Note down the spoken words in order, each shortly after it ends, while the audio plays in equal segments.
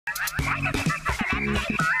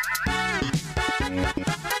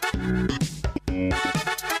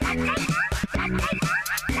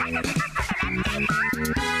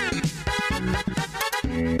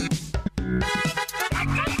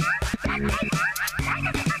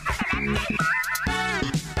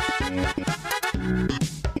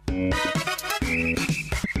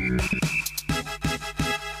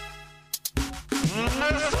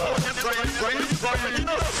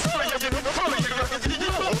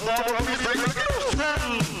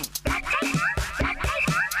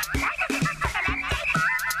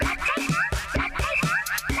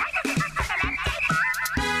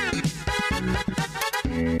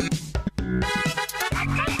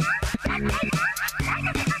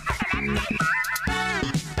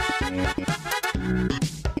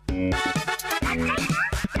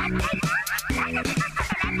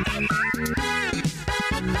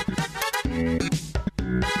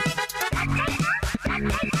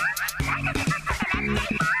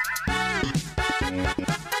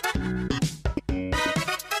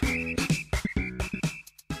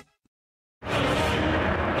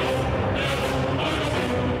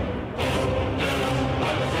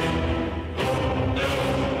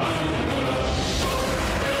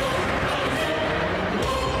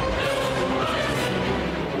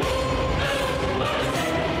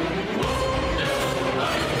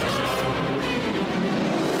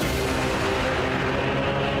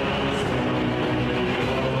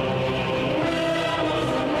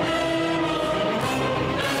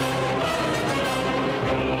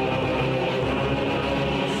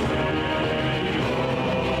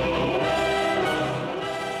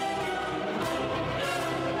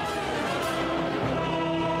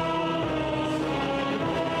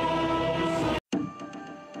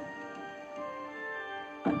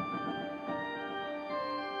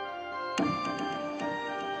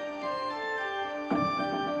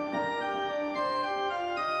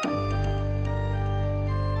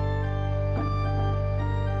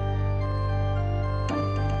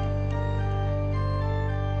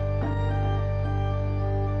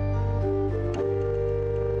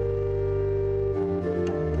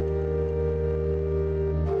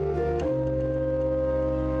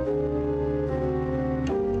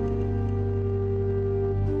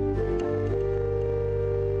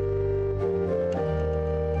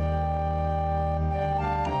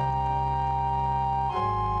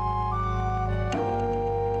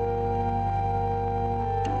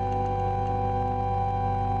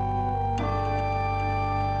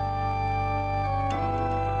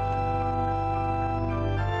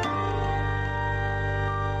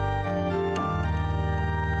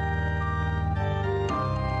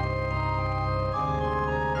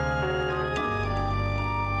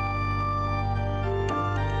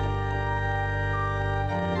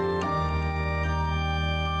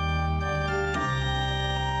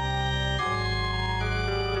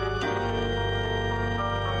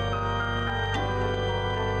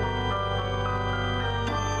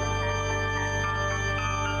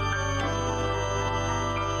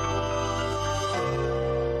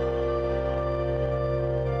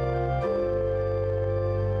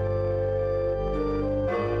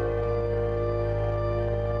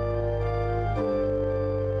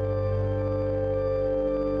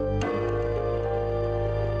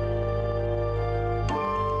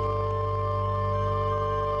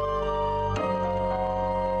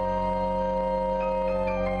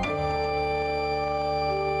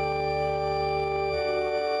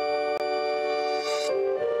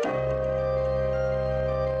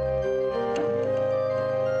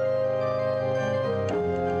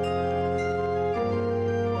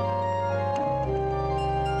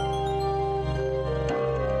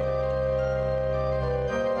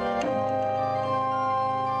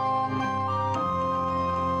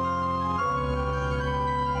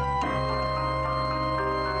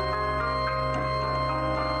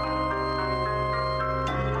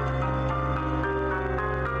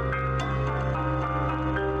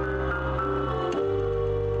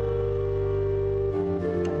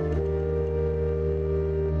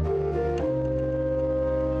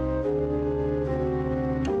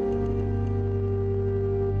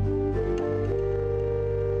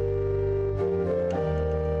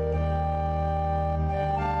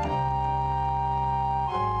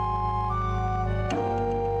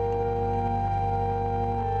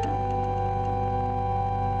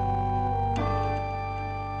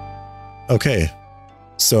Okay,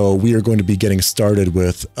 so we are going to be getting started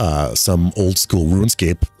with some old school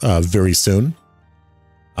RuneScape very soon.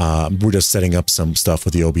 We're just setting up some stuff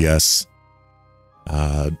with the OBS.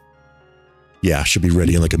 Yeah, should be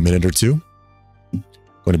ready in like a minute or two.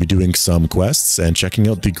 Going to be doing some quests and checking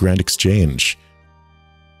out the Grand Exchange.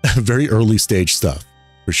 Very early stage stuff,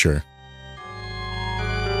 for sure.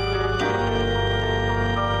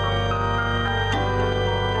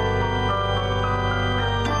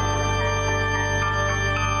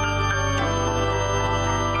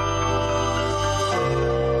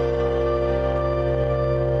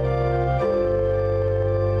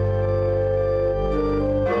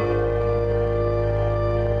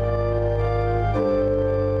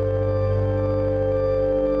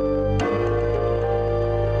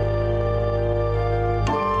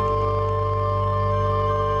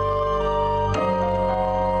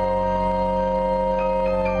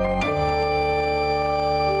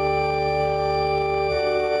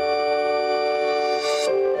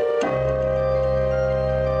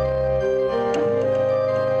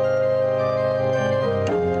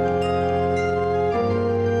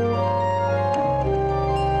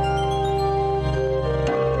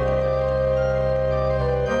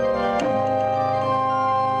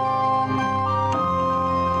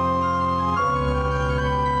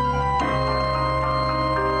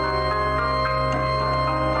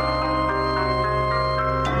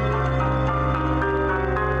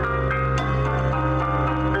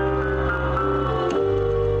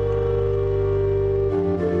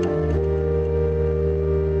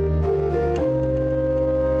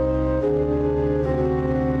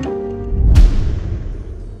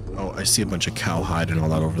 I see a bunch of cowhide and all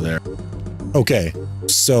that over there. Okay,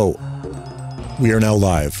 so we are now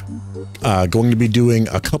live. Going to be doing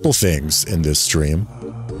a couple things in this stream.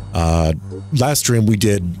 Last stream we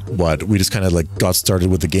did what? We just kind of like got started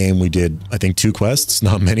with the game. We did, I think, 2 quests,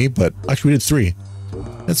 not many, but actually we did 3.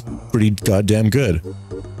 That's pretty goddamn good.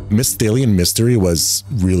 Mist Alien Mystery was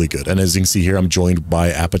really good. And as you can see here, I'm joined by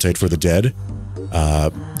Appetite for the Dead.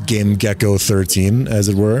 Game Gecko 13, as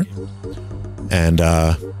it were. And,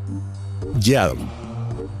 yeah.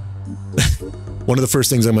 One of the first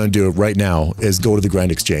things I'm going to do right now is go to the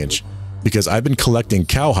Grand Exchange, because I've been collecting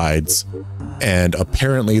cowhides, and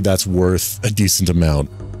apparently that's worth a decent amount.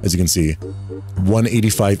 As you can see,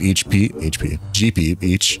 185 GP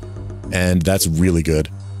each, and that's really good.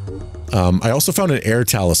 I also found an air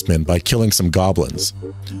talisman by killing some goblins.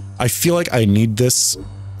 I feel like I need this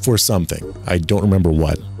for something. I don't remember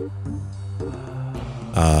what.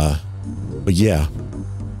 But yeah.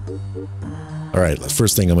 Alright,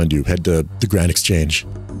 first thing I'm gonna do, head to the Grand Exchange.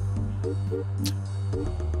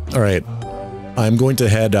 Alright, I'm going to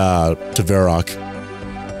head to Varrock.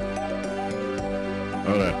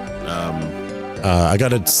 Okay. I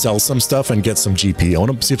gotta sell some stuff and get some GP. I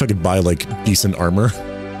want to see if I could buy, like, decent armor.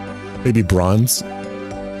 Maybe bronze.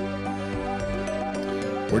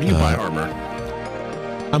 Where do you buy armor?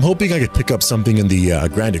 I'm hoping I could pick up something in the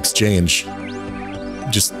Grand Exchange.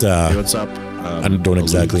 Just, Hey, what's up? I don't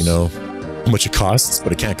exactly know how much it costs,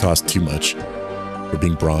 but it can't cost too much for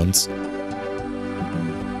being bronze.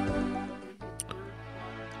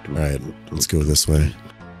 Alright, let's go this way.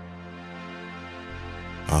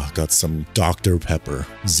 Ah, got some Dr. Pepper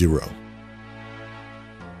Zero.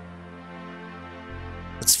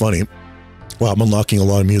 It's funny. Wow, I'm unlocking a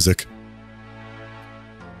lot of music.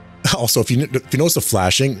 Also, if you notice the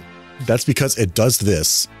flashing, that's because it does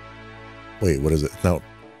this. Wait, what is it? Now,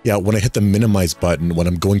 yeah, when I hit the minimize button, when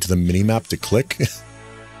I'm going to the minimap to click.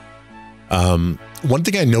 One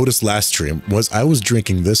thing I noticed last stream was I was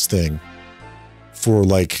drinking this thing for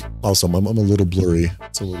like, also, I'm a little blurry.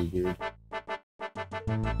 It's a little weird.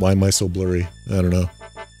 Why am I so blurry? I don't know.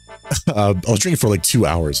 I was drinking for like 2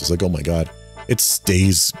 hours. I was like, oh my God, it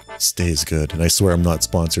stays good. And I swear I'm not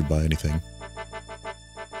sponsored by anything.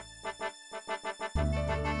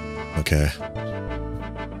 Okay.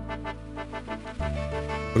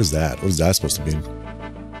 What is that? What is that supposed to mean?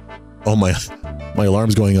 Oh, my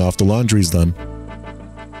alarm's going off. The laundry's done.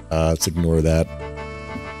 Let's ignore that.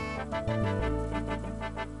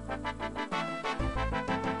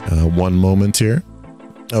 One moment here.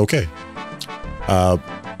 Okay.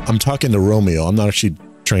 I'm talking to Romeo. I'm not actually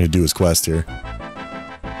trying to do his quest here.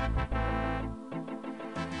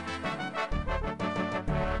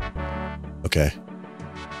 Okay.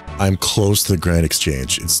 I'm close to the Grand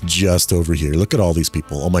Exchange. It's just over here. Look at all these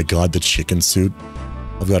people. Oh my God, the chicken suit.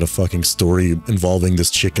 I've got a fucking story involving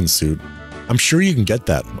this chicken suit. I'm sure you can get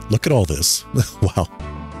that. Look at all this. Wow.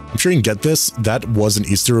 I'm sure you can get this. That was an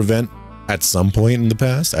Easter event at some point in the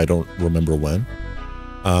past. I don't remember when.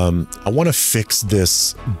 I want to fix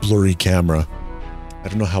this blurry camera. I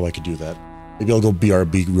don't know how I could do that. Maybe I'll go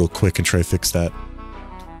BRB real quick and try to fix that.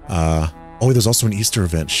 Oh, there's also an Easter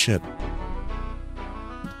event. Shit.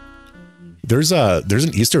 There's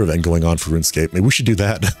an Easter event going on for RuneScape. Maybe we should do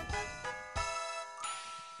that.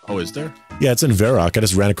 Oh, is there? Yeah, it's in Varrock. I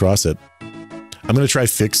just ran across it. I'm gonna try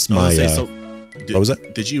fix my. What was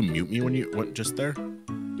that? Did you mute me when you went just there?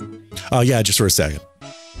 Oh yeah, just for a second.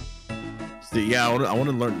 Yeah, I want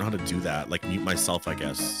to learn how to do that. Like mute myself, I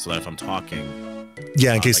guess, so that if I'm talking.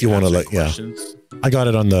 Yeah, in case like you want to let. questions. Yeah, I got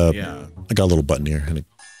it on the. Yeah. I got a little button here, and it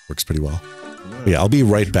works pretty well. But yeah, I'll be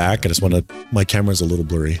right back. I just want to. My camera's a little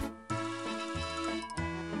blurry.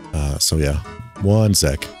 So yeah, one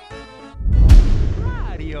sec.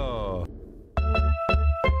 Mario.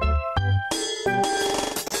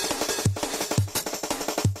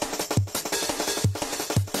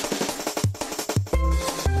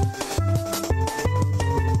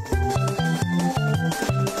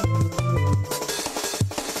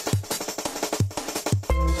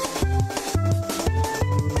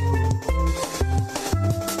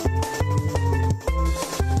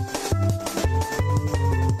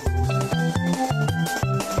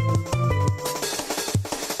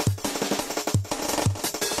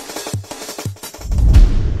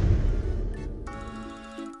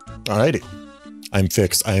 Alrighty, I'm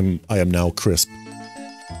fixed. I am now crisp.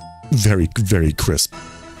 Very, very crisp.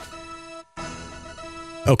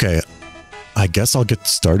 Okay, I guess I'll get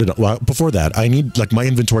started. Well, before that, I need, like, my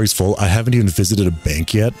inventory's full. I haven't even visited a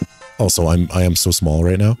bank yet. Also, I am so small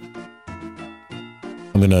right now.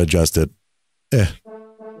 I'm gonna adjust it.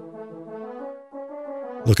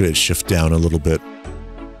 Look at it shift down a little bit.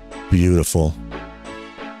 Beautiful.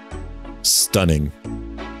 Stunning.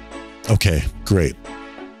 Okay, great.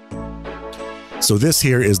 So this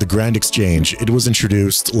here is the Grand Exchange. It was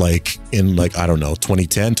introduced like in I don't know,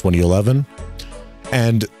 2010, 2011.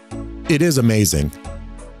 And it is amazing.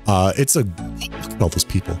 Look at all those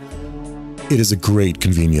people. It is a great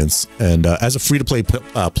convenience. And as a free-to-play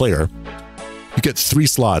player, you get 3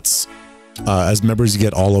 slots. As members, you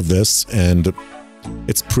get all of this, and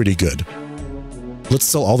it's pretty good. Let's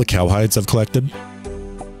sell all the cowhides I've collected.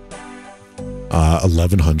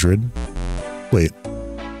 1,100. Wait.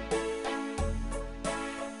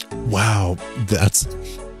 Wow, that's...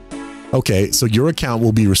 Okay, so your account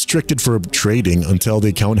will be restricted for trading until the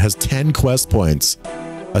account has 10 quest points,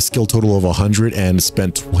 a skill total of 100, and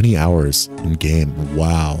spent 20 hours in game.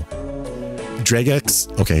 Wow.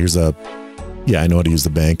 Dragex. Okay, here's a... Yeah, I know how to use the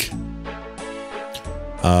bank.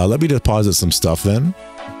 Let me deposit some stuff then.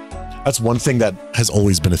 That's one thing that has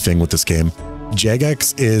always been a thing with this game.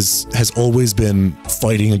 Jagex has always been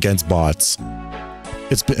fighting against bots.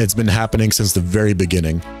 It's been happening since the very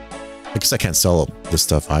beginning. I guess I can't sell this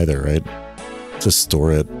stuff either, right? Just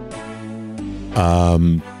store it.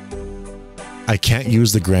 I can't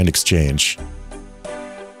use the Grand Exchange.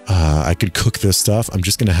 I could cook this stuff. I'm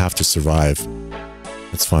just gonna have to survive.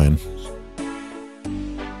 That's fine.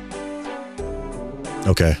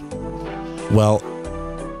 Okay. Well,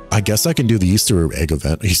 I guess I can do the Easter egg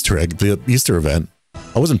event. The Easter event.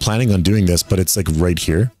 I wasn't planning on doing this, but it's like right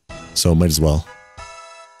here, so might as well.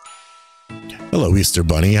 Hello, Easter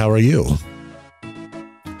Bunny. How are you?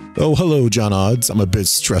 Oh, hello, John Odds. I'm a bit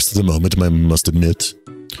stressed at the moment, I must admit.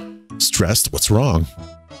 Stressed? What's wrong?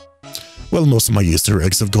 Well, most of my Easter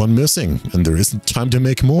eggs have gone missing, and there isn't time to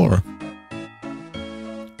make more.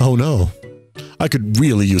 Oh no. I could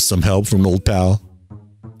really use some help from an old pal.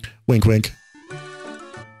 Wink, wink.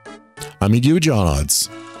 I mean you, John Odds.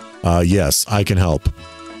 Yes, I can help.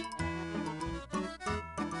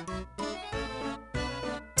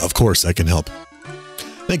 Of course I can help.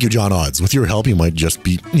 Thank you, John Odds. With your help, you might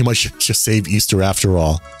just save Easter after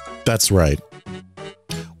all. That's right.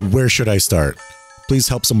 Where should I start? Please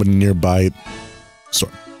help somebody nearby.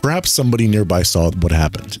 Sorry, perhaps somebody nearby saw what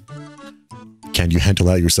happened. Can you handle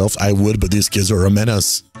that yourself? I would, but these kids are a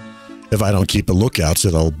menace. If I don't keep a lookout,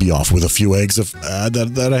 then I'll be off with a few eggs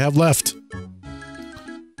that I have left.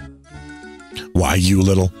 Why, you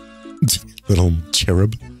little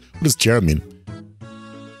cherub? What does cherub mean?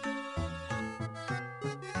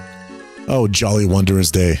 Oh, jolly wondrous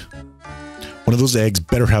day. One of those eggs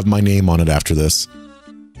better have my name on it after this.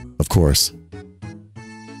 Of course.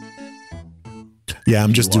 Yeah,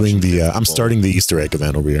 I'm just doing the, I'm starting the Easter egg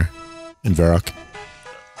event over here in Varrock.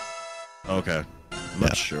 Okay. I'm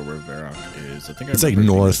not sure where Varrock is. I think it's like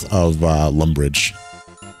north of Lumbridge.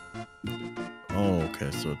 Oh, okay.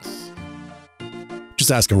 So it's...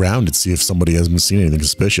 Just ask around and see if somebody hasn't seen anything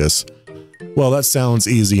suspicious. Well, that sounds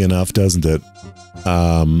easy enough, doesn't it?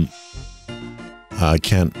 I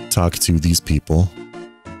can't talk to these people.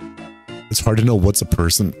 It's hard to know what's a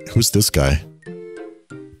person. Who's this guy?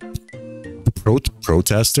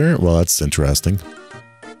 Protester? Well, that's interesting.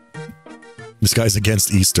 This guy's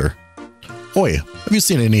against Easter. Oi, have you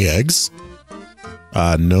seen any eggs?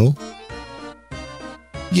 No.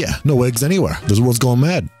 Yeah, no eggs anywhere. This world's going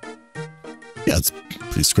mad. Yeah, it's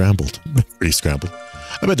pretty scrambled. Pretty scrambled.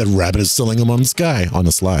 I bet that rabbit is selling them on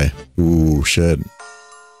the sly. Ooh, shit.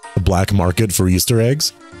 A black market for Easter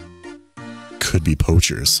eggs? Could be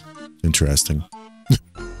poachers. Interesting.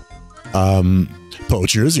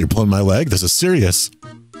 Poachers, you're pulling my leg? This is serious.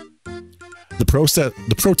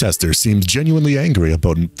 The protester seems genuinely angry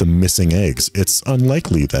about the missing eggs. It's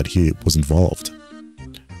unlikely that he was involved.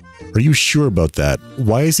 Are you sure about that?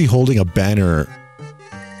 Why is he holding a banner?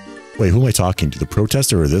 Wait, who am I talking to? The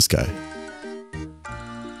protester or this guy?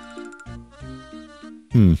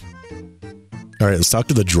 Alright, let's talk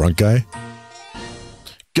to the drunk guy.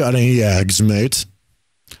 Got any eggs, mate?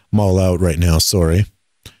 I'm all out right now, sorry.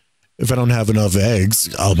 If I don't have enough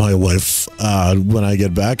eggs, my wife, when I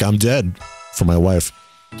get back, I'm dead. For my wife.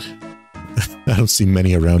 I don't see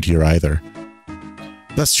many around here either.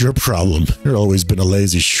 That's your problem. You've always been a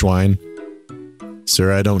lazy swine.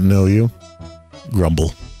 Sir, I don't know you.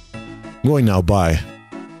 Grumble. I'm going now, bye.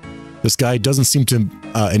 This guy doesn't seem to,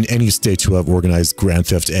 in any state, to have organized Grand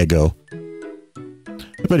Theft Ego.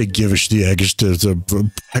 I better give us the eggs to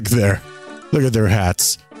back there. Look at their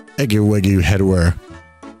hats. Eggy wiggy headwear.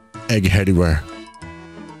 Egg headwear.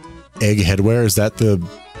 Egg headwear?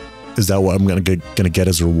 Is that what I'm gonna get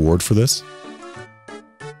as a reward for this?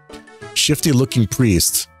 Shifty looking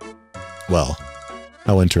priest. Well,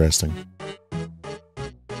 how interesting.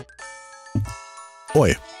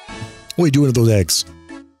 Oi. What are you doing with those eggs?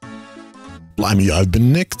 Blimey, I've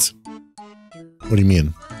been nicked. What do you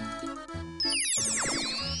mean?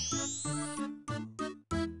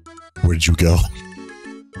 Where'd you go?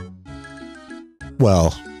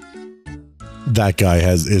 Well, that guy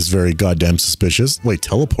is very goddamn suspicious. Wait,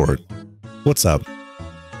 teleport? What's up?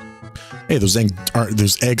 Hey, those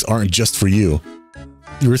eggs aren't just for you.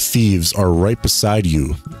 Your thieves are right beside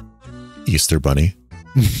you, Easter Bunny.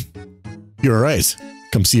 You're right.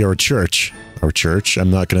 Come see our church. Our church?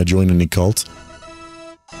 I'm not gonna join any cult.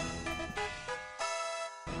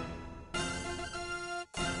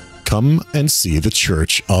 Come and see the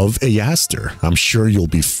Church of Easter. I'm sure you'll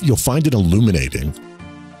find it illuminating.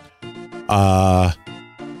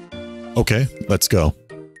 Okay, let's go.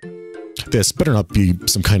 This better not be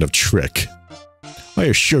some kind of trick. I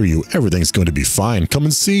assure you, everything's going to be fine. Come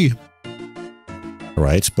and see.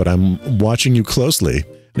 Alright, but I'm watching you closely.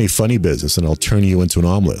 Any funny business and I'll turn you into an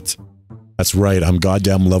omelet. That's right, I'm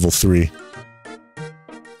goddamn level 3.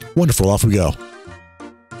 Wonderful, off we go.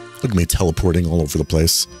 Look at me teleporting all over the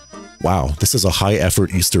place. Wow, this is a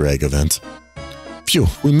high-effort Easter egg event. Phew,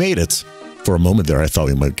 we made it. For a moment there, I thought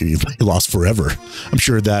we might be lost forever. I'm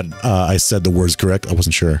sure that I said the words correct. I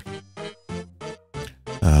wasn't sure.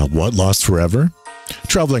 What? Lost forever?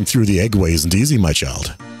 Traveling through the Eggway isn't easy, my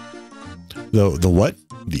child. The what?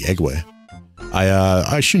 The Eggway.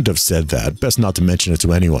 I shouldn't have said that. Best not to mention it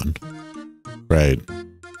to anyone. Right.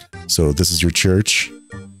 So this is your church?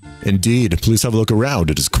 Indeed. Please have a look around.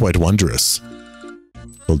 It is quite wondrous.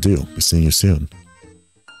 Will do. Be seeing you soon.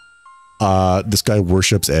 This guy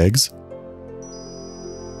worships eggs.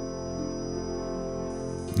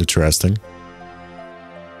 Interesting.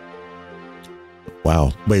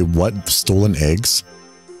 Wow. Wait, what? Stolen eggs?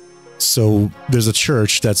 So there's a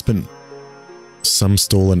church that's been... Some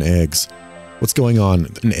stolen eggs. What's going on?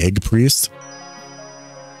 An egg priest?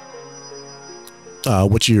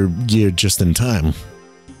 What you're just in time.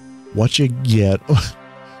 What you get?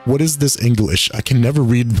 What is this English? I can never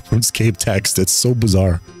read RuneScape text. It's so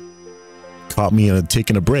bizarre. Caught me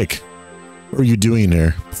taking a break. What are you doing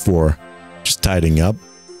here for? Just tidying up.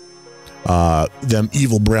 Them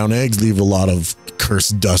evil brown eggs leave a lot of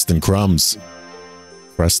cursed dust and crumbs.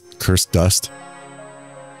 Cursed dust?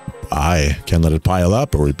 I can't let it pile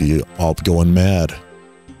up or we'd be all going mad.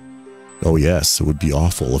 Oh yes, it would be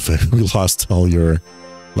awful if we lost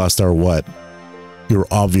our what? You're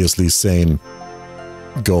obviously saying,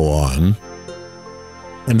 go on.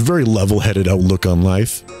 And very level-headed outlook on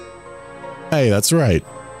life. Hey, that's right.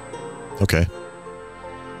 Okay.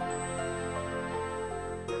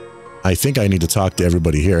 I think I need to talk to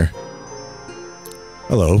everybody here.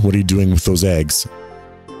 Hello, what are you doing with those eggs?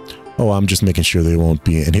 Oh, I'm just making sure they won't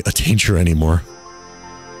be a danger anymore.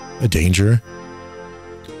 A danger?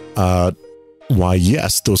 Why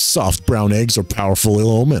yes, those soft brown eggs are powerful ill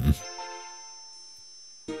omen.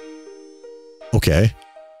 Okay.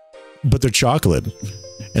 But they're chocolate.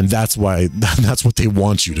 And that's why, that's what they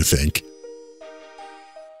want you to think.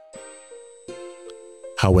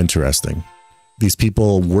 How interesting. These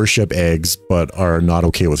people worship eggs, but are not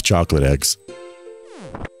okay with chocolate eggs.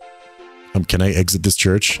 Can I exit this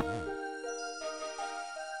church?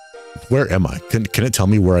 Where am I? Can it tell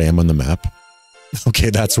me where I am on the map? Okay,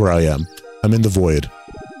 that's where I am. I'm in the void.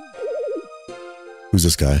 Who's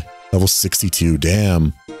this guy? Level 62.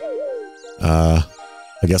 Damn. I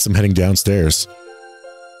guess I'm heading downstairs.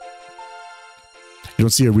 You don't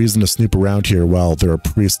see a reason to snoop around here while there are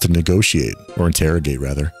priests to negotiate, or interrogate,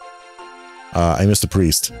 rather. I missed a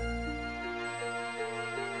priest.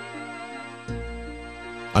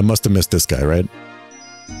 I must have missed this guy, right?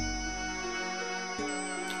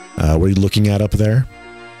 What are you looking at up there?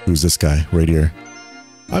 Who's this guy right here?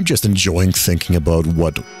 I'm just enjoying thinking about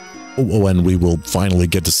when we will finally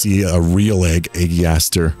get to see a real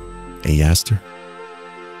Aghastor. Aghastor?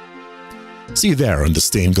 See there in the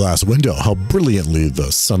stained glass window how brilliantly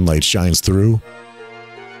the sunlight shines through.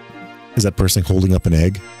 Is that person holding up an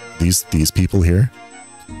egg? These people here?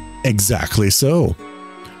 Exactly so.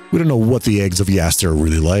 We don't know what the eggs of Aghastor are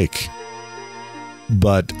really like,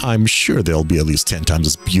 but I'm sure they'll be at least 10 times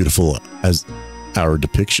as beautiful as our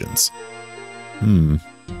depictions.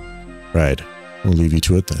 Right. We'll leave you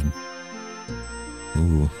to it then.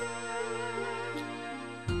 Ooh.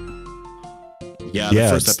 Yeah, the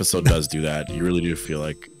first episode does do that. You really do feel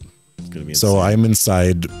like it's going to be insane. So I'm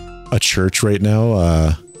inside a church right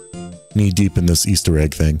now, knee deep in this Easter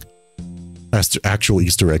egg thing. Actual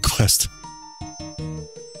Easter egg quest.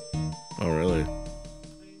 Oh, really?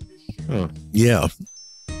 Oh. Yeah.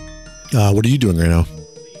 What are you doing right now?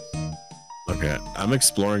 Okay, I'm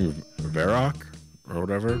exploring Varrock or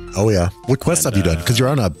whatever. Oh, yeah. What quests have you done? Because you're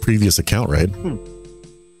on a previous account, right?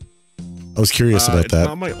 I was curious about that. It's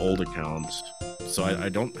not my old account, so I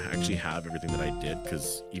don't actually have everything that I did,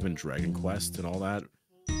 because even Dragon Quest and all that.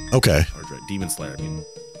 Okay. Or Demon Slayer, I mean.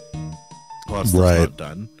 Well, that's not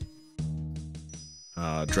done.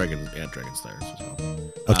 Dragon Slayer as well.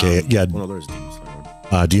 Okay, yeah. Well, no, there's Demon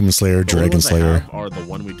Slayer. Demon Slayer, Dragon Slayer. Are the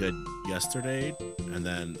one we did yesterday, and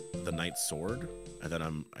then the Knight's Sword, and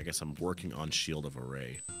then I guess I'm working on Shield of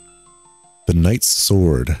Array. The Knight's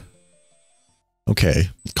Sword. Okay,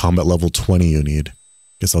 combat level 20 you need.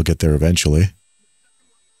 Guess I'll get there eventually.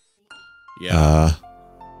 Yeah.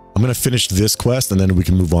 I'm gonna finish this quest and then we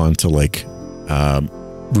can move on to like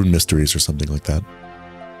Rune Mysteries or something like that.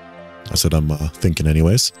 That's what I'm thinking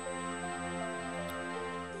anyways.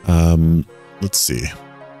 Let's see.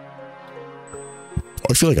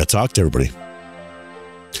 I feel like I talked to everybody.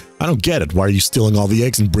 I don't get it. Why are you stealing all the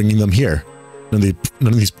eggs and bringing them here? None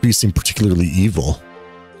of these priests seem particularly evil.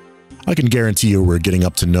 I can guarantee you we're getting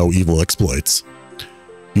up to no evil exploits.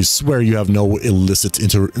 You swear you have no illicit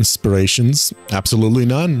inspirations? Absolutely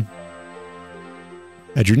none.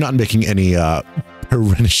 And you're not making any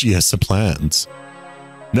pernicious plans.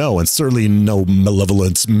 No, and certainly no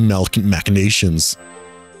malevolent machinations.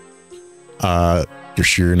 You're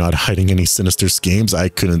sure you're not hiding any sinister schemes? I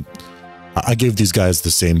gave these guys the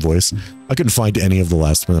same voice. I couldn't find any of the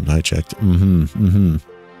last one I checked.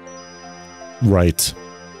 Right.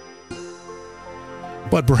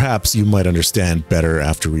 But perhaps you might understand better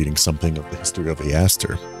after reading something of the history of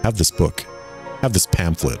Aghastor. Have this book. Have this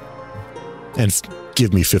pamphlet. And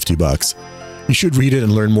give me $50. You should read it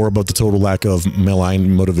and learn more about the total lack of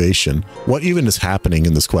malign motivation. What even is happening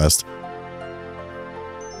in this quest?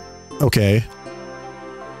 Okay.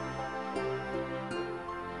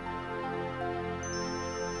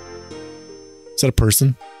 Is that a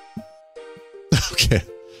person? Okay.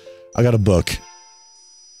 I got a book.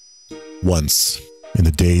 Once, in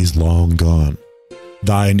the days long gone,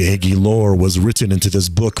 thine eggy lore was written into this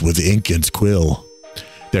book with ink and quill.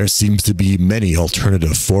 There seems to be many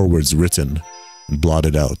alternative forwards written and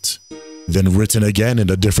blotted out, then written again in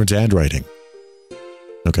a different handwriting.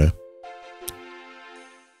 Okay.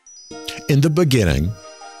 In the beginning,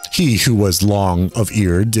 he who was long of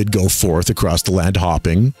ear did go forth across the land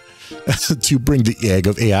hopping to bring the egg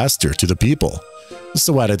of Aghastor to the people.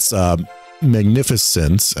 So at its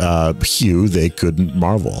magnificent hue they couldn't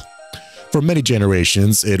marvel. For many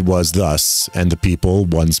generations it was thus, and the people,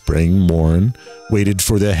 one spring morn, waited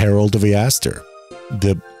for the herald of Aghastor,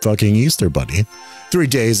 the fucking Easter bunny. 3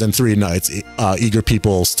 days and 3 nights eager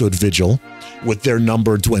people stood vigil. With their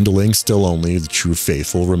number dwindling, still only the true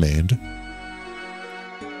faithful remained.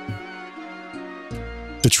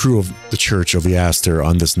 The church of Aghastor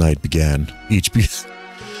on this night began.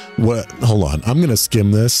 Hold on, I'm gonna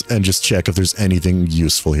skim this and just check if there's anything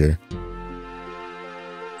useful here.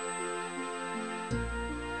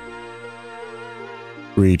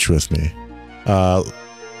 Reach with me.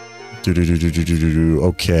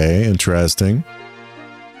 Okay, interesting.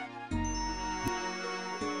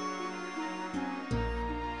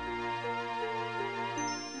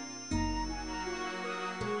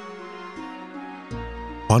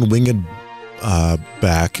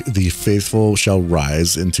 back, the faithful shall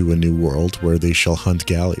rise into a new world where they shall hunt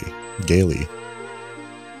gaily.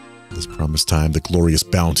 This promised time, the glorious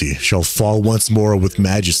bounty shall fall once more with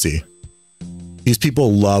majesty. These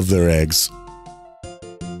people love their eggs.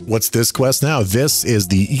 What's this quest now? This is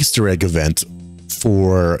the Easter egg event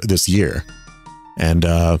for this year. And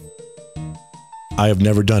I have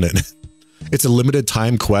never done it. It's a limited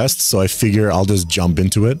time quest, so I figure I'll just jump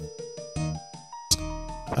into it.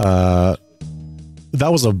 That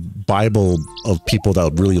was a Bible of people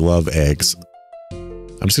that really love eggs.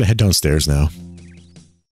 I'm just gonna head downstairs now.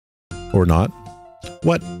 Or not.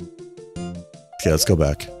 What? Okay, let's go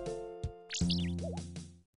back.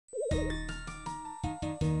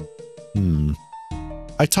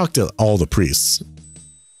 I talked to all the priests.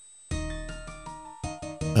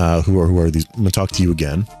 Who are these? I'm gonna talk to you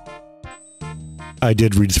again. I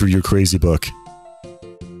did read through your crazy book.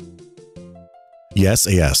 Yes,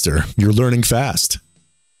 Aster, you're learning fast.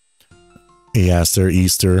 Aster,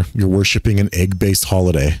 Easter, you're worshipping an egg-based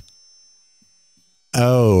holiday.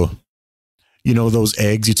 Oh, you know those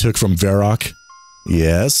eggs you took from Varrock?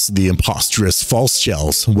 Yes, the imposterous false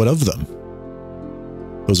shells. What of them?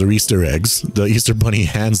 Those are Easter eggs. The Easter Bunny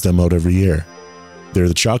hands them out every year. They're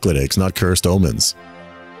the chocolate eggs, not cursed omens.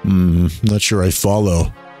 Not sure I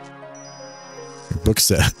follow. Your book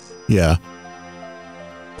said, yeah.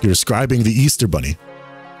 You're describing the Easter Bunny.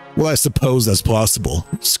 Well, I suppose that's possible.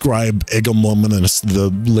 Scribe Egomominus the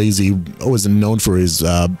Lazy wasn't known for his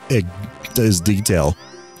detail.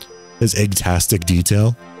 His egg-tastic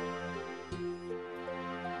detail.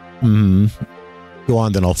 Go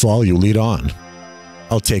on, then I'll follow you. Lead on.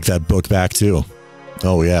 I'll take that book back, too.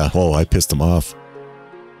 Oh, yeah. Oh, I pissed him off.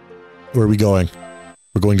 Where are we going?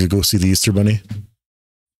 We're going to go see the Easter Bunny?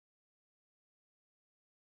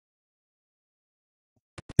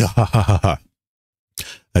 Ha ha ha ha.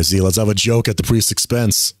 I see. Let's have a joke at the priest's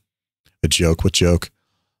expense. A joke? What joke?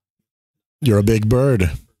 You're a big bird.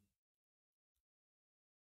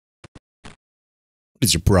 What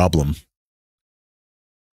is your problem?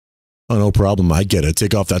 Oh, no problem. I get it.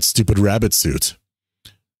 Take off that stupid rabbit suit.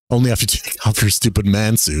 Only have to take off your stupid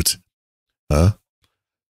man suit. Huh?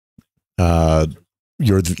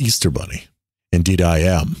 You're the Easter Bunny. Indeed I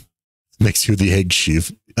am. Makes you the egg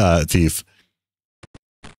thief.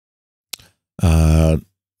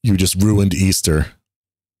 You just ruined Easter.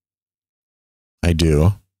 I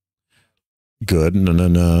do. Good.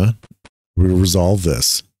 No. We'll resolve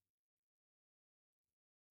this.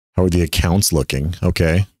 How are the accounts looking?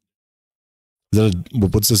 Okay.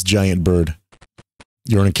 What's this giant bird?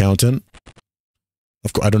 You're an accountant?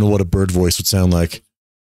 Of course, I don't know what a bird voice would sound like.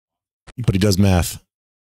 But he does math.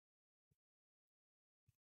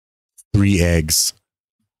 3 eggs.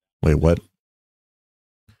 Wait, what?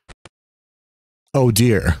 Oh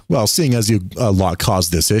dear. Well, seeing as you lot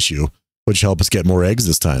caused this issue, would you help us get more eggs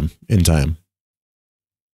this time? In time.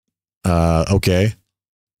 Okay.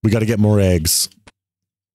 We gotta get more eggs.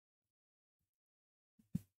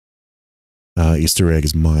 Easter egg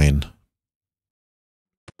is mine.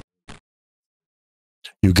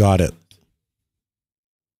 You got it.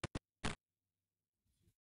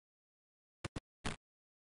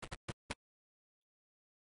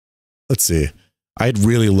 Let's see. I'd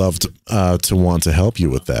really loved to want to help you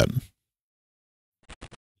with that.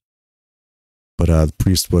 But the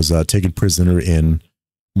priest was taken prisoner in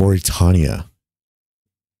Mauritania.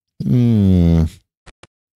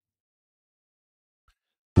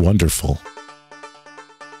 Wonderful.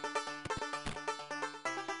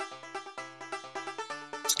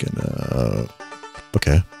 It's gonna...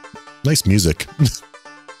 Okay. Nice music.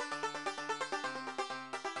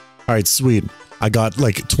 Alright, sweet. I got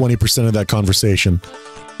like 20% of that conversation.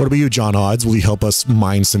 What about you, John Hodds? Will you help us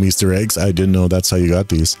mine some Easter eggs? I didn't know that's how you got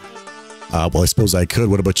these. Well, I suppose I could.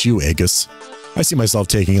 What about you, Aegis? I see myself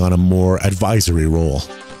taking on a more advisory role.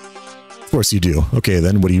 Of course you do. Okay,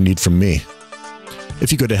 then what do you need from me?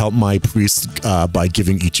 If you could help my priest by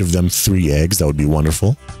giving each of them 3 eggs, that would be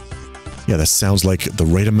wonderful. Yeah, that sounds like the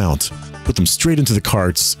right amount. Put them straight into the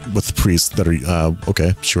carts with the priests that are...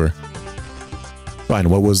 okay, sure. Fine,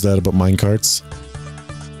 what was that about mine carts?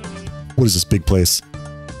 What is this big place?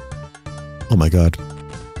 Oh my god.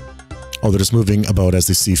 Oh, they're just moving about as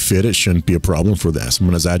they see fit. It shouldn't be a problem for that.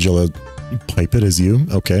 Someone as agile a pipe it as you?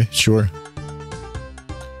 Okay, sure.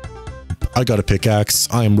 I got a pickaxe.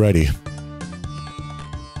 I am ready.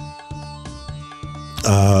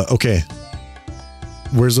 Okay.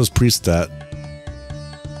 Where's those priests at?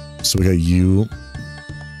 So we got you.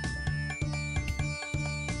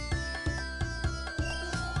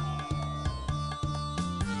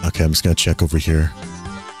 Okay, I'm just gonna check over here.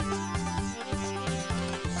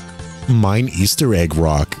 Mine Easter egg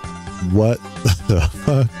rock. What the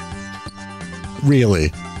fuck?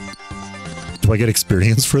 Really? Do I get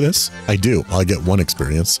experience for this? I do. I get 1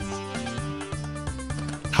 experience.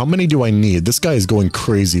 How many do I need? This guy is going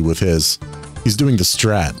crazy with his. He's doing the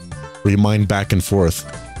strat, where you mine back and forth.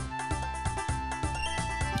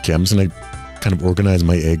 Okay, I'm just gonna kind of organize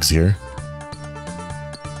my eggs here.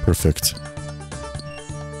 Perfect.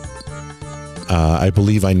 I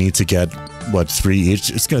believe I need to get, what, 3 each?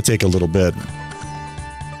 It's gonna take a little bit.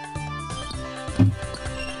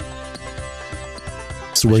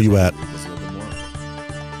 So where are you at?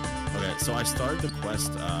 Okay, so I started the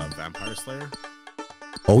quest Vampire Slayer.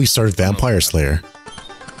 Oh, we started Vampire Slayer.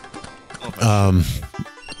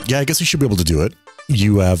 Yeah, I guess you should be able to do it.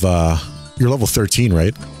 You have, you're level 13,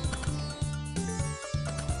 right?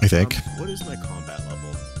 I think. What is my combat level?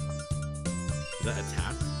 Is that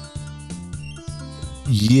attack?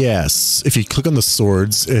 Yes. If you click on the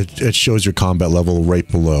swords, it shows your combat level right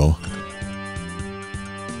below.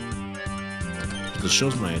 It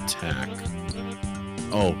shows my attack.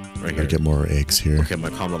 Oh, right here. Gotta get more eggs here. Okay, my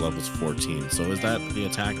combat level is 14. So is that the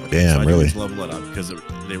attack? Okay, Damn, so really? I need to level it up because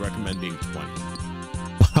they recommend being 20.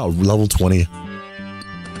 Wow, level 20.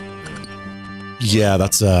 Yeah,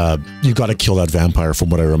 that's, you gotta kill that vampire from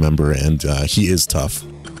what I remember, and he is tough.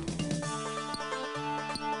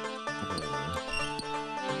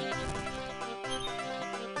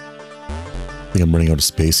 I think I'm running out of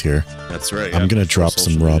space here. That's right. I'm gonna drop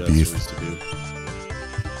some raw beef.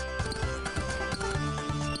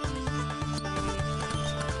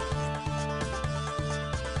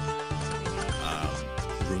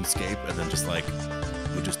 RuneScape, and then just like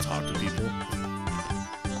we just talk to people.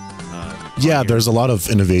 Yeah, there's a lot of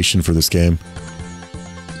innovation for this game.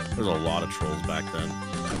 There's a lot of trolls back then.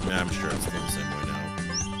 Yeah, I'm sure it's still the same way now.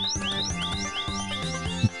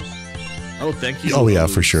 Oh, thank you. Oh yeah,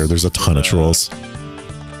 for sure. There's a ton of trolls.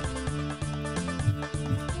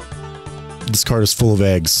 This cart is full of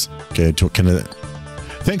eggs. Okay,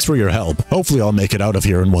 thanks for your help. Hopefully I'll make it out of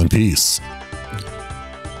here in one piece.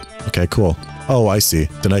 Okay, cool. Oh, I see.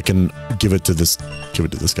 Then I can give it to this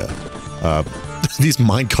guy. These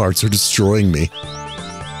mine carts are destroying me.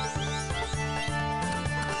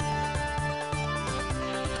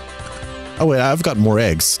 Oh wait, I've got more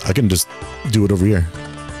eggs. I can just do it over here.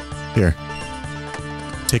 Here.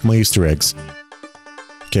 Take my Easter eggs.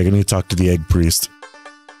 Okay, I need to talk to the egg priest.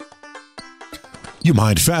 You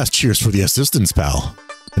mined fast. Cheers for the assistance, pal.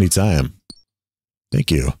 Anytime.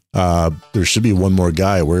 Thank you. There should be one more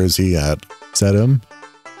guy. Where is he at? Is that him?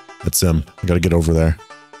 That's him. I gotta get over there.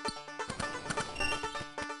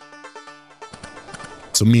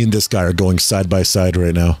 So me and this guy are going side by side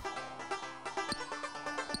right now.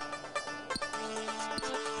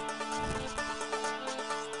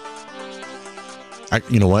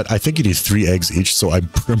 You know what? I think you need 3 eggs each, so I'm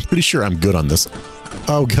pretty sure I'm good on this.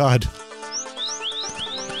 Oh, God.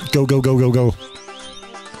 Go, go, go, go, go.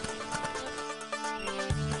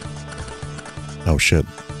 Oh, shit.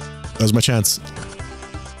 That was my chance.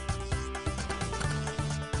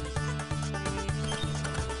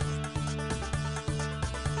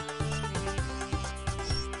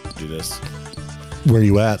 Do this. Where are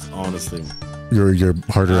you at? Honestly. Your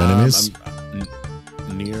harder enemies?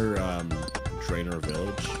 I'm near Draenor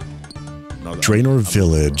Village. No, Draenor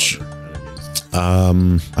Village.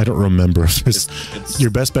 I don't remember. Your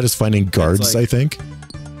best bet is finding guards, like, I think.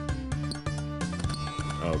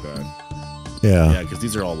 Oh, God. Yeah. Yeah, because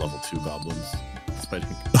these are all level 2 goblins.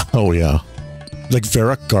 Oh, yeah. Like,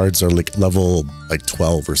 Varrock guards are like level, like,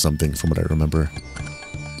 12 or something from what I remember.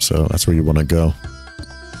 So that's where you want to go.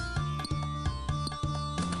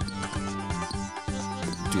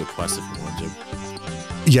 Do a quest if you want to.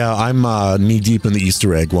 Yeah, I'm knee-deep in the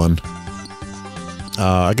Easter egg one.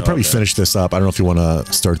 I could probably finish this up. I don't know if you want to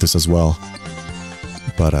start this as well.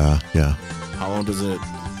 But, yeah. How long does it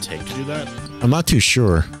take to do that? I'm not too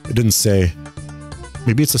sure. It didn't say.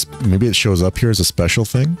 Maybe maybe it shows up here as a special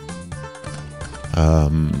thing.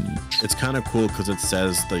 It's kind of cool because it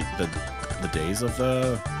says the days of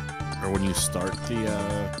the, or when you start the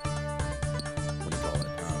what do you call it?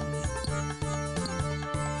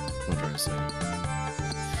 What am I trying to say?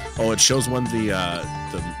 Oh, it shows when the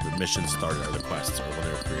mission started or the quests or when they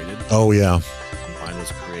were created. Oh yeah. Mine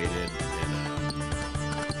was created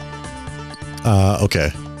in.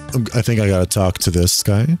 Okay. I think I gotta talk to this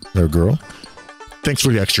guy or girl. Thanks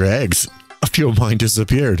for the extra eggs. A few of mine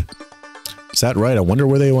disappeared. Is that right? I wonder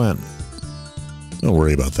where they went. Don't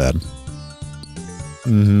worry about that.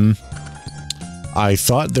 I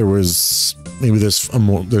thought there was maybe there's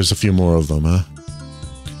a few more of them, huh?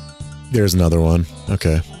 There's another one.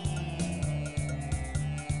 Okay.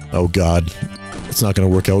 Oh god. It's not going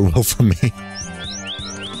to work out well for me.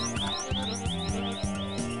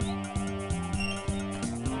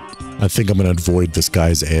 I think I'm going to avoid this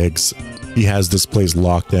guy's eggs. He has this place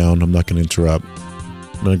locked down. I'm not going to interrupt.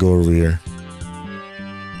 I'm going to go over here.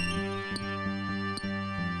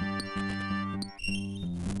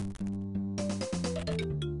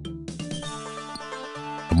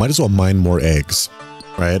 I might as well mine more eggs,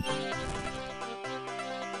 right?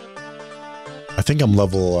 I think I'm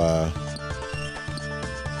level, am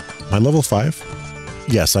I level 5?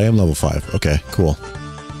 Yes, I am level 5. Okay, cool.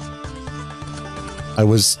 I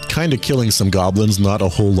was kind of killing some goblins, not a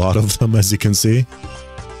whole lot of them, as you can see.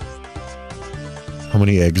 How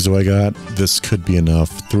many eggs do I got? This could be enough.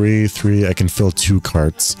 3, I can fill 2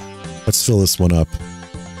 carts. Let's fill this one up.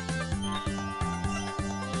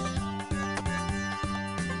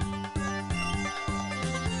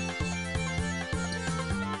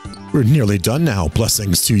 We're nearly done now.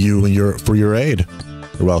 Blessings to you and for your aid.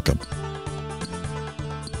 You're welcome.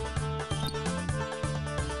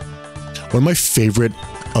 One of my favorite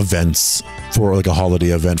events for like a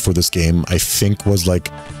holiday event for this game, I think, was like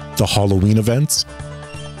the Halloween events.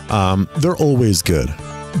 They're always good,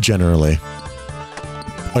 generally.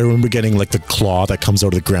 I remember getting like the claw that comes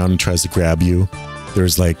out of the ground and tries to grab you.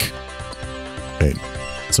 There's like, wait,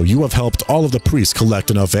 so you have helped all of the priests collect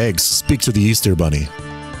enough eggs. Speak to the Easter Bunny.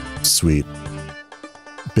 Sweet.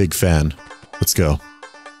 Big fan. Let's go.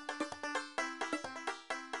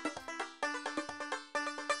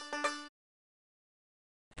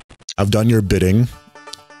 I've done your bidding.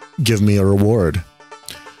 Give me a reward.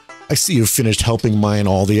 I see you've finished helping mine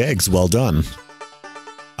all the eggs. Well done.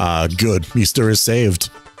 Good. Easter is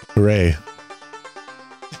saved. Hooray.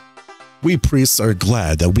 We priests are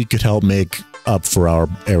glad that we could help make up for our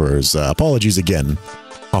errors. Apologies again.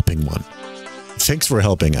 Hopping one. Thanks for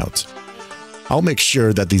helping out. I'll make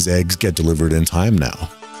sure that these eggs get delivered in time now.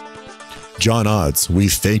 John Odds, we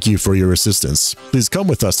thank you for your assistance. Please come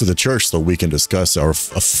with us to the church so we can discuss a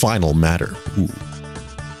final matter. Ooh.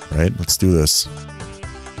 Right, let's do this.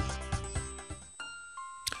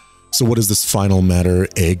 So what is this final matter,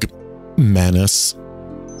 Egg Manus?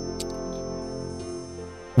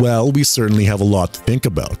 Well, we certainly have a lot to think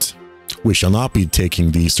about. We shall not be taking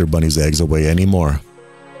the Easter Bunny's eggs away anymore.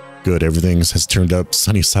 Good, everything has turned up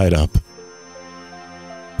sunny side up.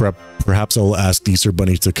 Perhaps I'll ask the Easter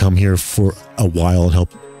Bunny to come here for a while and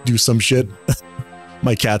help do some shit.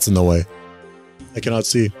 My cat's in the way. I cannot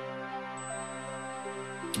see.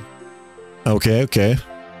 Okay.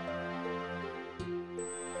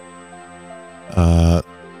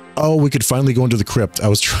 Oh, we could finally go into the crypt. I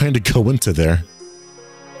was trying to go into there.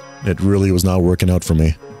 It really was not working out for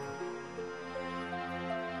me.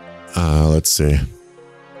 Let's see.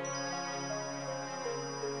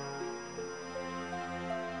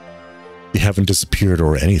 You haven't disappeared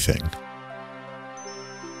or anything.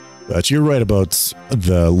 But you're right about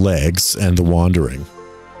the legs and the wandering.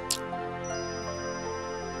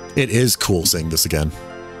 It is cool saying this again.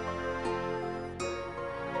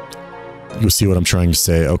 You see what I'm trying to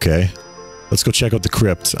say? Okay. Let's go check out the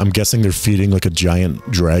crypt. I'm guessing they're feeding like a giant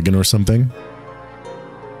dragon or something.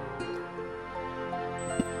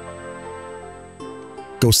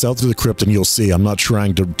 Go south to the crypt and you'll see. I'm not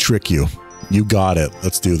trying to trick you. You got it.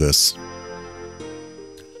 Let's do this.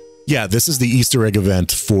 Yeah, this is the Easter egg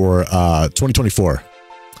event for 2024.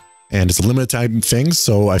 And it's a limited time thing,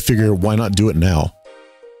 so I figure why not do it now?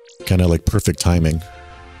 Kind of like perfect timing.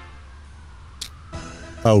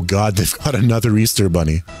 Oh god, they've got another Easter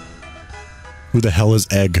Bunny. Who the hell is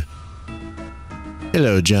Egg?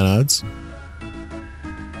 Hello, Janods.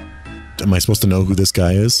 Am I supposed to know who this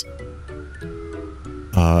guy is?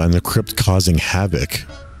 And the crypt causing havoc.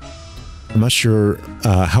 I'm not sure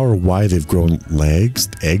how or why they've grown legs.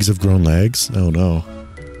 Eggs have grown legs? Oh no.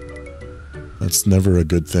 That's never a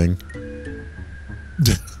good thing.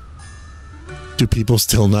 Do people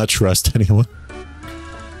still not trust anyone?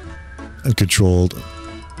 Uncontrolled.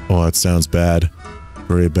 Oh, that sounds bad.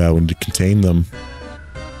 Very bad when to contain them.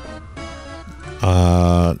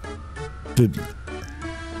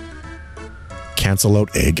 Cancel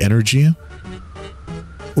out egg energy?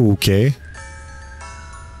 Okay.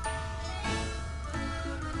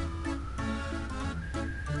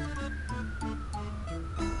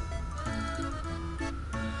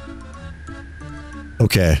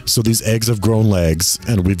 Okay, so these eggs have grown legs,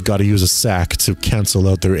 and we've got to use a sack to cancel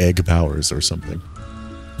out their egg powers or something.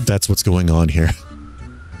 That's what's going on here.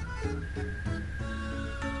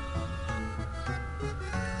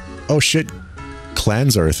 Oh shit,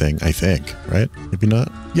 clans are a thing, I think, right? Maybe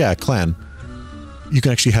not? Yeah, clan. You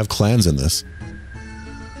can actually have clans in this.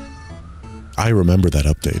 I remember that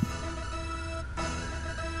update.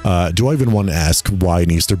 Do I even want to ask why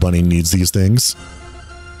an Easter Bunny needs these things?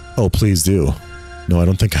 Oh, please do. No, I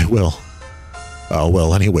don't think I will. Oh,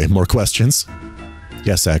 well, anyway, more questions?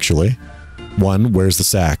 Yes, actually. 1, where's the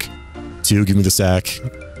sack? 2, give me the sack.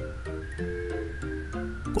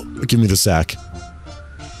 Give me the sack.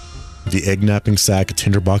 The egg napping sack, a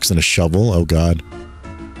tinderbox, and a shovel. Oh, God.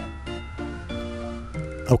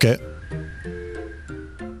 Okay.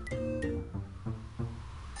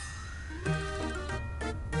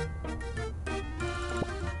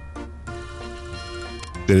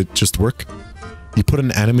 Did it just work? You put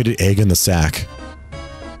an animated egg in the sack.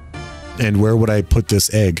 And where would I put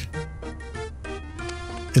this egg?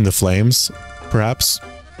 In the flames, perhaps?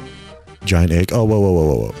 Giant egg. Oh, whoa, whoa,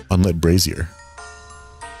 whoa, whoa. Unlit brazier.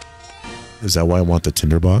 Is that why I want the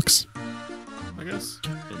tinderbox? I guess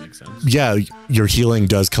that makes sense. Yeah, your healing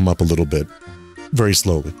does come up a little bit. Very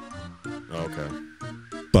slowly. Okay.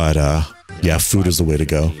 But, yeah, food is the way to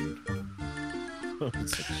go.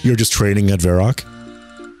 You're just training at Varrock?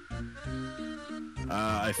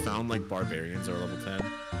 I found, like, barbarians are level 10.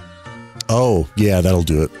 Oh, yeah, that'll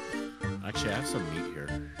do it. Actually, I have some meat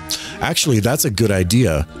here. Actually, that's a good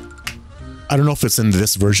idea. I don't know if it's in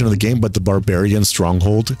this version of the game, but the Barbarian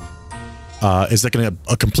Stronghold is like a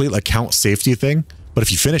complete account safety thing. But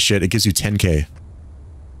if you finish it, it gives you 10k,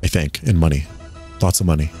 I think, in money. Lots of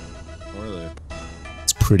money. Oh, really?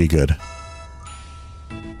 It's pretty good.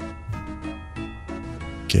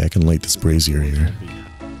 Okay, I can light this brazier here.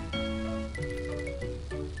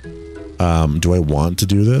 Do I want to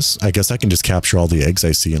do this? I guess I can just capture all the eggs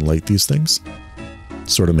I see and light these things.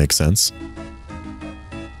 Sort of makes sense.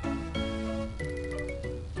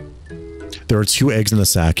 There are 2 eggs in the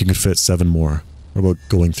sack. You can fit 7 more. What about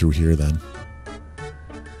going through here then?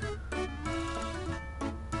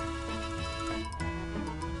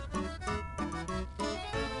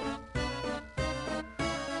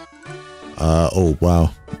 Oh,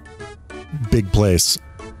 wow. Big place.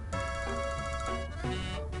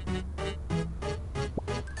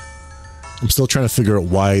 I'm still trying to figure out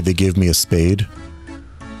why they gave me a spade.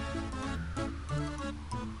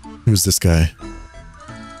 Who's this guy?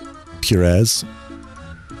 Purez?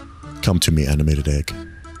 Come to me, animated egg.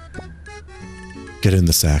 Get in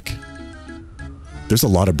the sack. There's a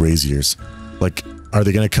lot of braziers. Like, are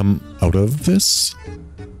they going to come out of this?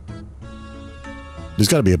 There's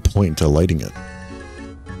got to be a point to lighting it.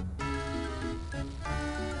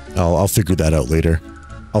 I'll figure that out later.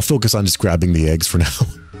 I'll focus on just grabbing the eggs for now.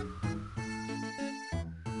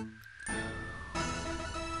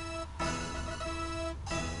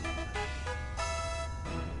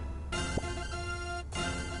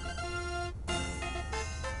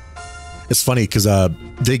 It's funny because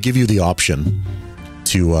they give you the option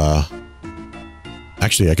to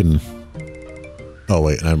actually I can oh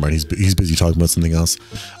wait, never mind, he's busy talking about something else.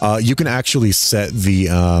 You can actually set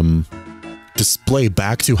the display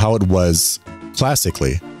back to how it was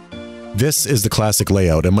classically. This is the classic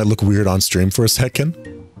layout. It might look weird on stream for a second,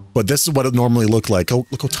 but this is what it normally looked like. Oh,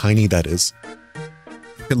 look how tiny that is.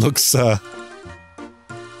 It looks a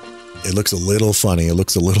little funny. It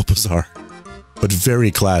looks a little bizarre. But very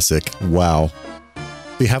classic. Wow.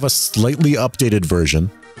 They have a slightly updated version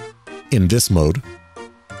in this mode.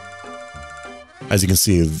 As you can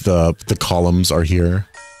see, the columns are here.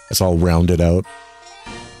 It's all rounded out.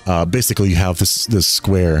 Basically, you have this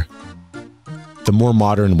square. The more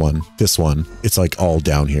modern one, this one, it's like all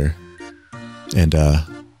down here. And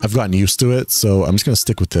I've gotten used to it, so I'm just going to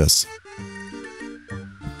stick with this.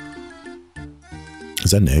 Is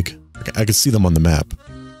that an egg? I can see them on the map.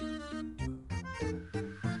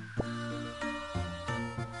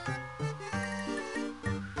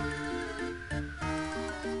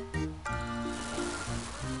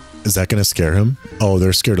 Is that going to scare him? Oh,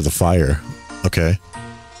 they're scared of the fire. Okay.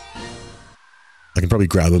 I can probably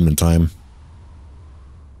grab him in time.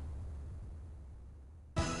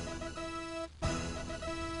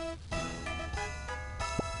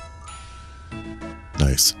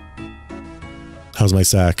 Nice. How's my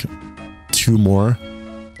sack? 2 more?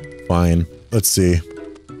 Fine. Let's see.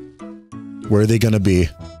 Where are they going to be?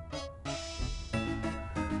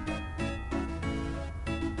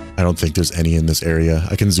 I don't think there's any in this area.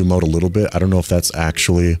 I can zoom out a little bit. I don't know if that's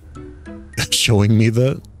actually showing me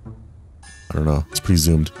the... I don't know. It's pretty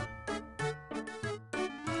zoomed.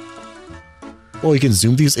 Oh, you can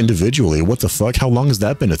zoom these individually. What the fuck? How long has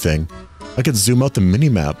that been a thing? I could zoom out the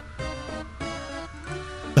mini-map.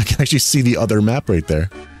 I can actually see the other map right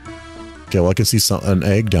there. Okay, well, I can see an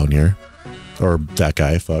egg down here. Or that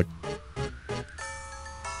guy, fuck.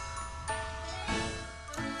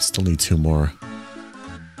 Still need 2 more.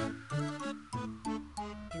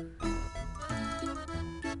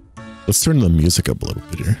 Let's turn the music up a little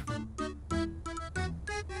bit here.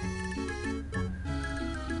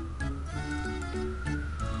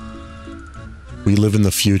 We live in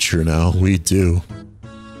the future now. We do.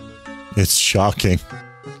 It's shocking.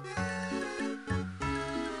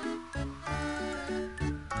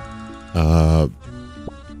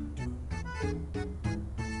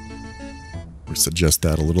 Let's adjust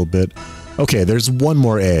that a little bit. Okay, there's one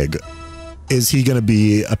more egg. Is he gonna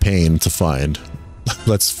be a pain to find?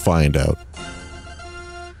 Let's find out.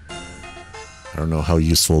 I don't know how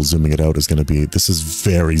useful zooming it out is gonna be. This is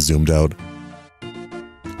very zoomed out.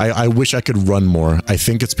 I wish I could run more. I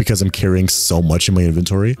think it's because I'm carrying so much in my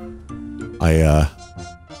inventory.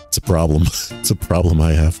 It's a problem. It's a problem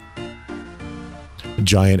I have. A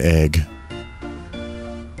giant egg.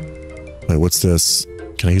 Wait, what's this?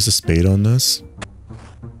 Can I use a spade on this?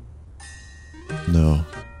 No.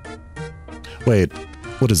 Wait,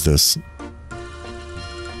 what is this?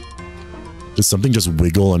 Did something just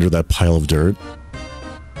wiggle under that pile of dirt?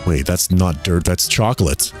 Wait, that's not dirt, that's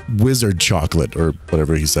chocolate. Wizard chocolate, or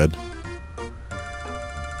whatever he said.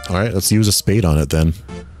 Alright, let's use a spade on it then.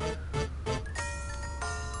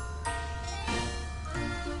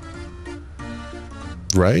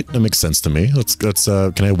 Right? That makes sense to me. Let's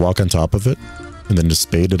can I walk on top of it? And then just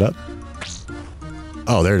spade it up?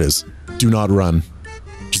 Oh, there it is. Do not run.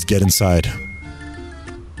 Just get inside.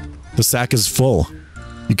 The sack is full.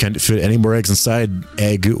 You can't fit any more eggs inside.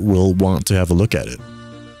 Egg will want to have a look at it.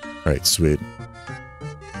 Alright, sweet.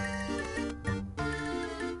 I'm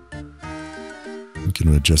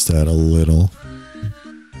gonna adjust that a little.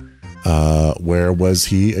 Where was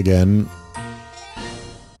he again?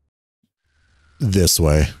 This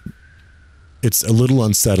way. It's a little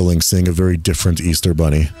unsettling seeing a very different Easter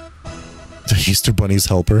Bunny. The Easter Bunny's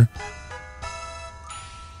helper.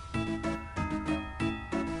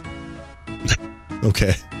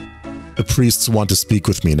 Okay. The priests want to speak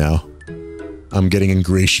with me now. I'm getting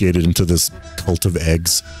ingratiated into this cult of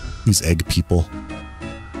eggs. These egg people.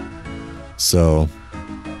 So...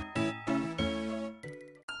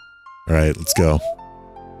 Alright, let's go.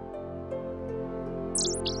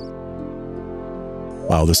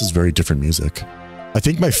 Wow, this is very different music. I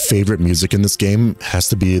think my favorite music in this game has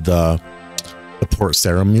to be the Port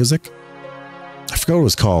Sarim music. I forgot what it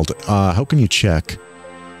was called. How can you check?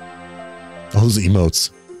 All those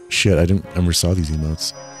emotes. Shit, I didn't ever saw these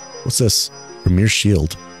emotes. What's this? Premier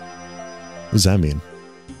Shield. What does that mean?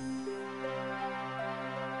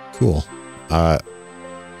 Cool.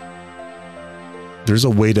 There's a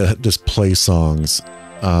way to just play songs.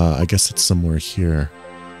 I guess it's somewhere here.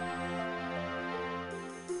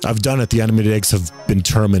 I've done it. The animated eggs have been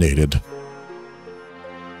terminated.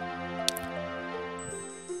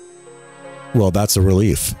 Well, that's a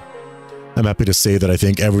relief. I'm happy to say that I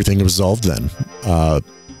think everything is resolved then.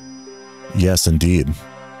 Yes, indeed.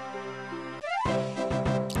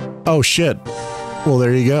 Oh, shit. Well,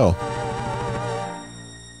 there you go.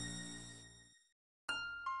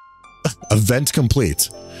 Event complete.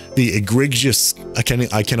 The egregious...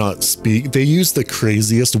 I cannot speak. They use the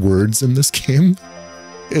craziest words in this game.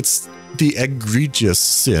 It's the egregious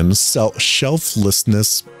sin,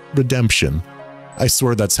 shelflessness, redemption. I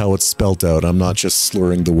swear that's how it's spelt out. I'm not just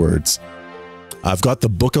slurring the words. I've got the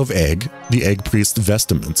Book of Egg, the Egg Priest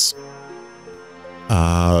Vestments.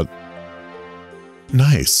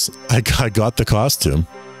 Nice. I got the costume.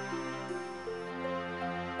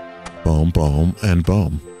 Boom, boom, and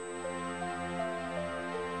boom.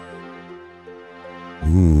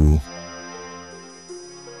 Ooh.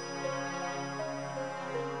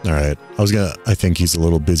 Alright, I think he's a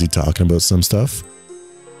little busy talking about some stuff.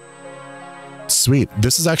 Sweet,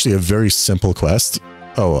 this is actually a very simple quest.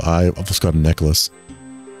 Oh, I almost got a necklace.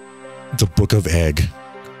 The Book of Egg.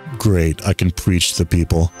 Great, I can preach to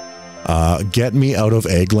people. Get me out of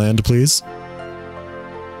Eggland, please.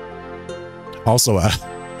 Also,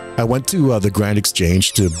 I went to the Grand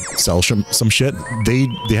Exchange to sell some shit. They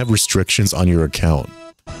have restrictions on your account.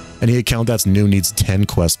 Any account that's new needs 10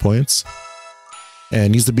 quest points. And it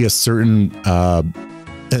needs to be a certain...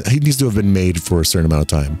 he needs to have been made for a certain amount of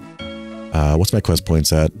time. What's my quest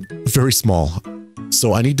points at? Very small.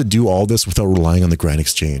 So I need to do all this without relying on the Grand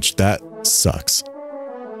Exchange. That sucks.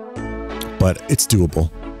 But it's doable.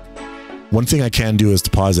 One thing I can do is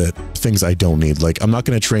deposit things I don't need. Like, I'm not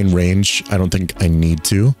going to train range. I don't think I need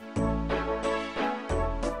to.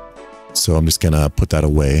 So I'm just going to put that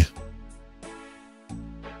away.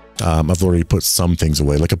 I've already put some things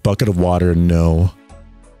away. Like a bucket of water, no.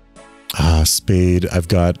 Spade, I've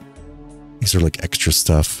got... These are like extra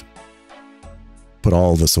stuff. Put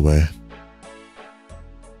all this away.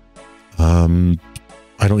 I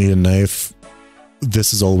don't need a knife.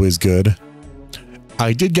 This is always good.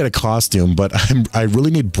 I did get a costume, but I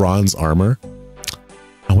really need bronze armor.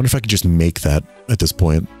 I wonder if I could just make that at this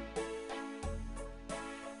point.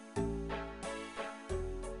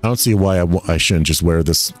 I don't see why I shouldn't just wear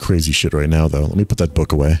this crazy shit right now, though. Let me put that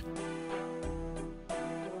book away.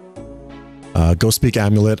 Go Speak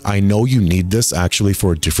Amulet. I know you need this, actually,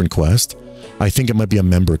 for a different quest. I think it might be a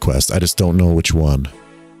member quest. I just don't know which one.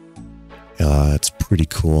 It's pretty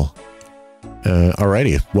cool.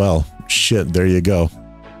 Alrighty. Well, shit, there you go.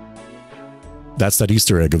 That's that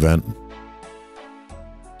Easter egg event.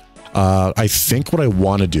 I think what I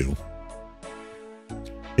want to do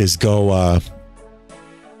is go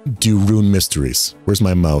do Rune Mysteries. Where's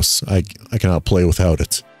my mouse? I cannot play without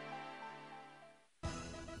it.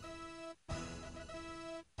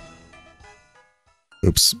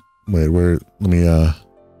 Oops. Wait, where? Let me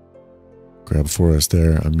grab Forrest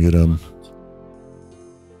there, unmute him.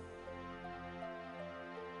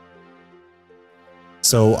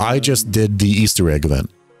 So I just did the Easter egg event.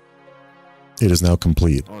 It is now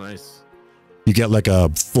complete. Oh, nice. You get like a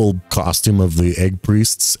full costume of the egg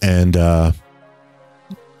priests, and I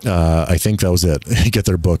think that was it. You get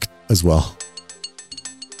their book as well.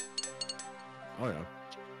 Oh yeah.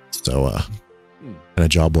 So and a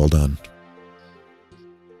job well done.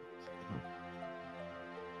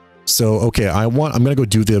 So okay, I'm gonna go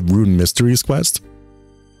do the Rune Mysteries quest.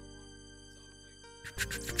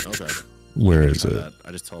 Okay. Where is it? That.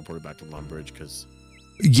 I just teleported back to Lumbridge because.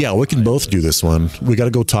 Yeah, we can both do this one. We got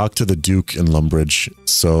to go talk to the Duke in Lumbridge,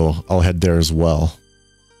 so I'll head there as well.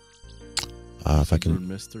 If I can. Rune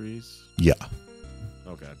Mysteries. Yeah.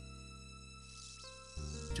 Okay.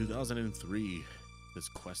 2003, this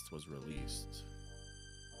quest was released.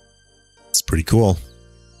 It's pretty cool.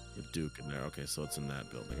 The Duke in there. Okay, so it's in that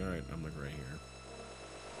building. All right, I'm like right here.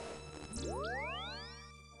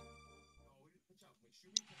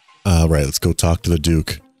 Right, let's go talk to the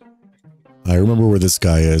Duke. I remember where this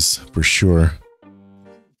guy is, for sure.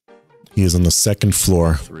 He is on the second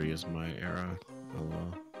floor. 3 is my era.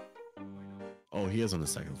 Oh, he is on the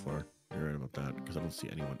second floor. You're right about that, because I don't see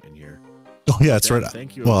anyone in here. Oh, yeah, that's right.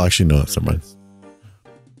 Thank you. Well, actually, no, that's never mind.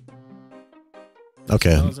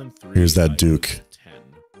 Okay, here's that Duke.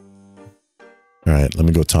 Alright, let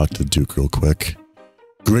me go talk to the Duke real quick.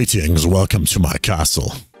 Greetings, welcome to my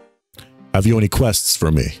castle. Have you any quests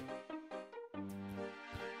for me?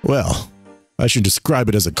 Well, I should describe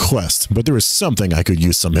it as a quest, but there is something I could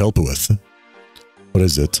use some help with. What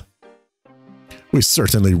is it? We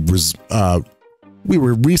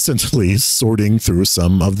were recently sorting through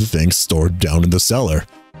some of the things stored down in the cellar.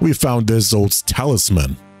 We found this old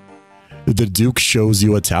talisman. The Duke shows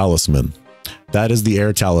you a talisman. That is the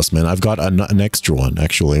air talisman. I've got an extra one,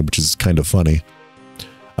 actually, which is kind of funny.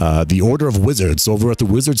 The Order of Wizards over at the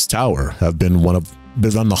Wizard's Tower have been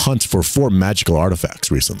on the hunt for 4 magical artifacts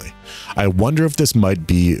recently. I wonder if this might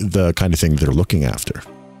be the kind of thing they're looking after.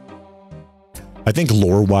 I think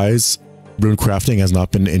lore-wise, rune crafting has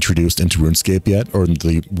not been introduced into RuneScape yet, or in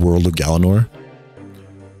the world of Galanor.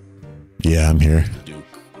 Yeah, I'm here.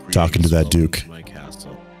 Talking to that Duke.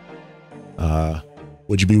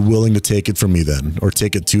 Would you be willing to take it from me then? Or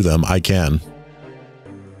take it to them? I can.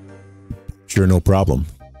 Sure, no problem.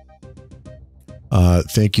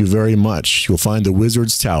 Thank you very much. You'll find the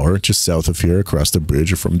Wizard's Tower just south of here, across the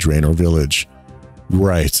bridge from Draenor Village.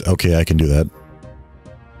 Right, okay, I can do that.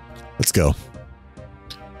 Let's go.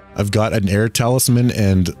 I've got an air talisman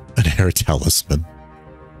and an air talisman.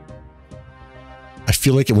 I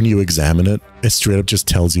feel like when you examine it, it straight up just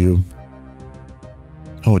tells you...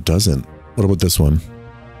 Oh, it doesn't. What about this one?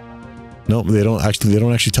 No, they don't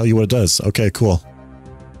actually tell you what it does. Okay, cool.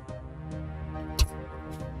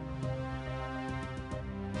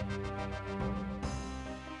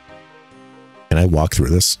 Can I walk through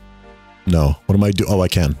this? No. What am I doing? Oh, I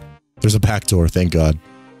can. There's a back door, thank God.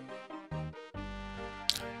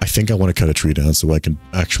 I think I want to cut a tree down so I can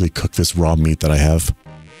actually cook this raw meat that I have.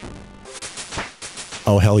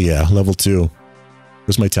 Oh, hell yeah. Level 2.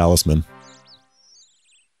 Where's my talisman?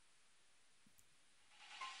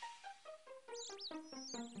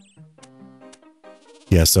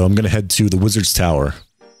 Yeah, so I'm going to head to the Wizard's Tower.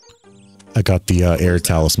 I got the air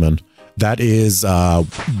talisman. That is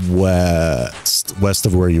west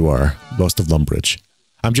of where you are. West of Lumbridge.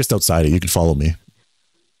 I'm just outside it. You can follow me. I'm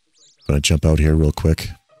going to jump out here real quick.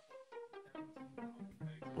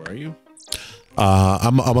 Where are you?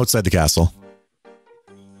 I'm outside the castle.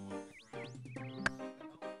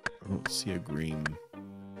 I don't see a green.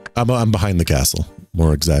 I'm behind the castle,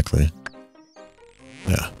 more exactly.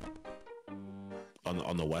 Yeah.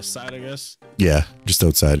 On the west side, I guess. Yeah, just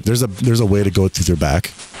outside. There's a way to go through their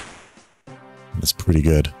back. It's pretty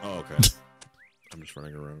good. Oh, okay. I'm just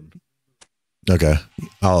running around. Okay.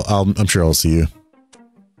 I'm sure I'll see you.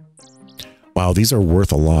 Wow, these are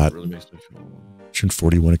worth a lot. It really makes me feel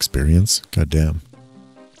 141 experience. God damn.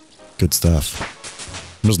 Good stuff.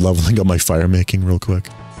 I'm just leveling up my fire making real quick.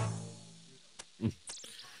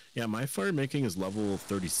 Yeah, my fire making is level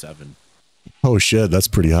 37. Oh shit, that's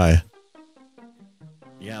pretty high.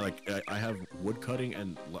 Yeah, like I have wood cutting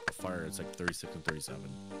and fire. It's like 36 and 37.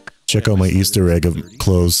 Check out my Easter egg of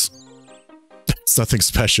clothes. It's nothing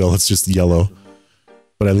special. It's just yellow.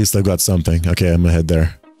 But at least I've got something. Okay, I'm gonna head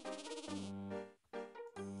there.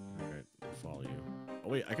 Alright, I'll follow you. Oh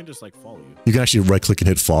wait, I can just like follow you. You can actually right click and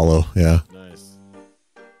hit follow. Yeah. Nice.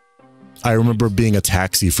 I remember being a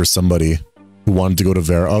taxi for somebody who wanted to go to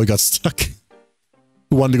Varrock. Oh, he got stuck.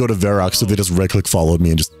 Who wanted to go to Varrock, so they just right click followed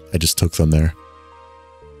me and I just took them there.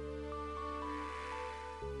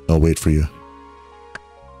 I'll wait for you.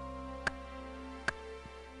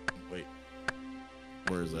 Wait.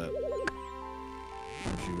 Where is that?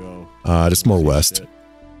 Where'd you go? Just more west. Shit.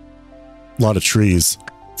 A lot of trees,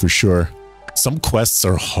 for sure. Some quests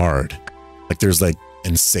are hard. Like there's like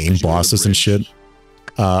insane Did you go to the bosses and shit. bridge?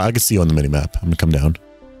 I can see you on the mini-map. I'm gonna come down.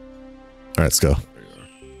 Alright, let's go. There you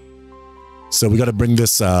are. So we gotta bring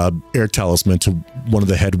this air talisman to one of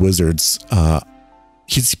the head wizards.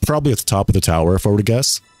 He's probably at the top of the tower, if I were to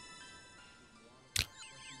guess.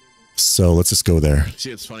 So let's just go there. See,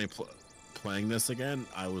 it's funny playing this again.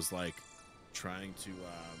 I was like trying to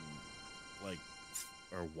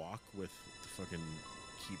or walk with the fucking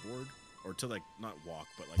keyboard, or to like not walk,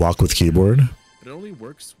 but like Walk with keyboard? But it only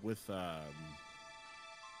works with the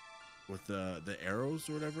arrows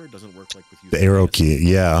or whatever. It doesn't work like with The arrow key,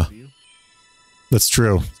 yeah. That's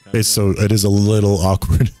true. It is a little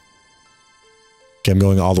awkward. Okay, I'm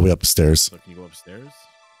going all the way upstairs. So can you go upstairs?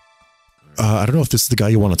 Right. I don't know if this is the guy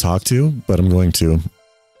you want to talk to, but I'm going to.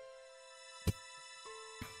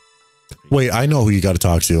 Wait, I know who you got to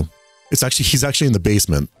talk to. He's actually in the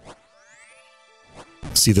basement.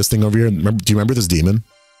 See this thing over here? Do you remember this demon?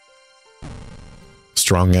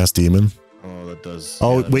 Strong ass demon. Oh, that does.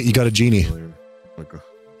 Oh, yeah, wait, you got a genie. Like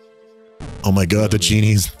Oh my god, the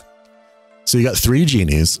genies. So you got 3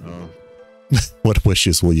 genies. oh. What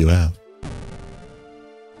wishes will you have?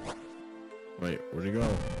 Wait, where'd he go?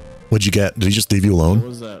 What'd you get? Did he just leave you What alone?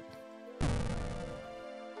 was that?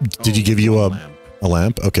 Did he give you a lamp?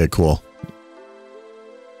 lamp? Okay, cool.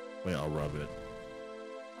 Wait, I'll rub it.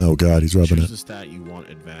 Oh god, he's rubbing Choose it. the stat you want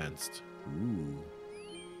advanced. Ooh.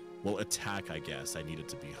 Well, attack, I guess. I need it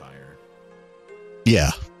to be higher.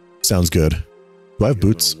 Yeah, sounds good. Do I have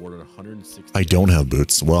boots? Awarded 160 I don't have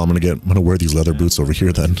boots. Well, I'm gonna wear these leather boots over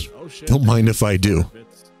here then. Oh, shit. Don't mind if I do.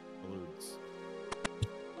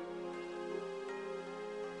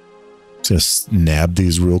 Just nab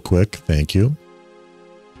these real quick. Thank you.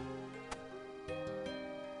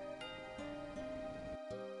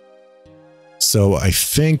 So I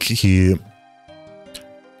think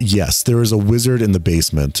yes, there is a wizard in the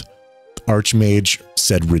basement. Archmage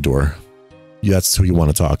Cedridor. That's who you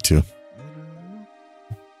want to talk to.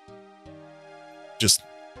 Just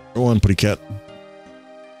go on, pretty cat.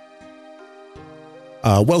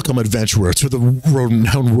 Welcome, adventurer, to the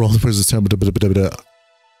renowned world of Wizards.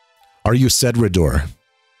 Are you Cedridor?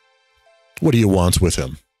 What do you want with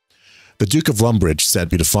him? The Duke of Lumbridge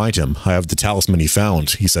sent me to find him. I have the talisman he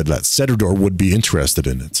found. He said that Cedridor would be interested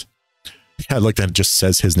in it. I like that it just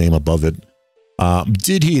says his name above it.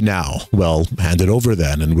 Did he now? Well, hand it over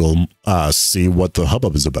then, and we'll see what the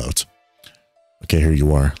hubbub is about. Okay, here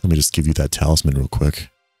you are. Let me just give you that talisman real quick.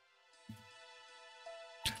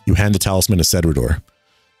 You hand the talisman to Cedridor.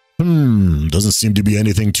 Doesn't seem to be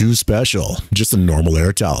anything too special. Just a normal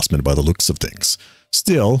air talisman by the looks of things.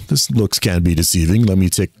 Still, this looks can be deceiving. Let me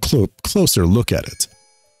take a closer look at it.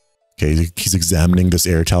 Okay, he's examining this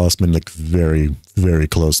air talisman like very, very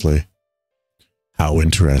closely. How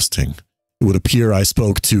interesting. It would appear I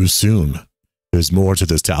spoke too soon. There's more to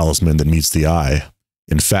this talisman than meets the eye.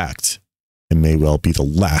 In fact, it may well be the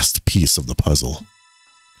last piece of the puzzle.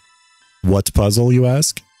 What puzzle, you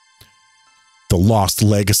ask? The lost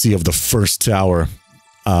legacy of the first tower.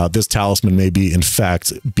 This talisman may be, in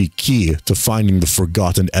fact, be key to finding the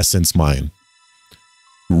forgotten essence mine.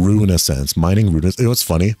 Runescence. Mining Runescence. You know what's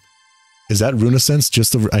funny? Is that Runescence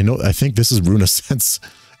just over? I think this is Runescence.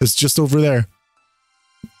 It's just over there.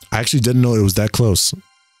 I actually didn't know it was that close.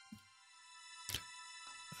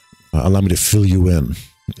 Allow me to fill you in.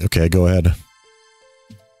 Okay, go ahead.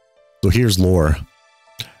 So here's lore.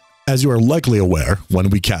 As you are likely aware, when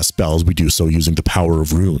we cast spells, we do so using the power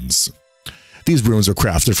of runes. These runes are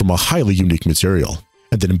crafted from a highly unique material,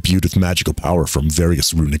 and then imbued with magical power from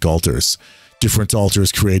various runic altars. Different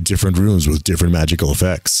altars create different runes with different magical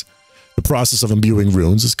effects. The process of imbuing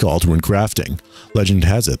runes is called rune crafting. Legend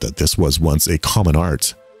has it that this was once a common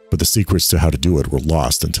art, but the secrets to how to do it were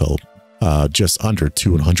lost until just under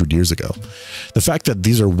 200 years ago. The fact that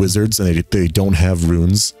these are wizards and they don't have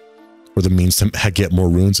runes or the means to get more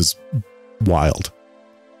runes is wild.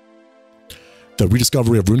 The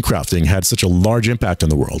rediscovery of rune crafting had such a large impact on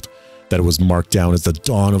the world that it was marked down as the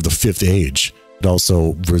dawn of the Fifth Age. It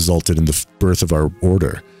also resulted in the birth of our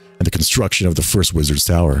order and the construction of the first Wizard's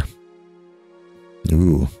Tower.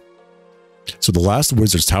 Ooh. So the last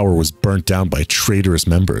Wizard's Tower was burnt down by traitorous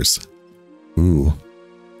members. Ooh.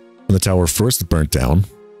 When the tower first burnt down,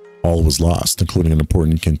 all was lost, including an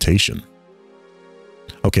important incantation.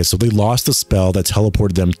 Okay, so they lost a spell that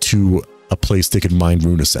teleported them to a place they could mine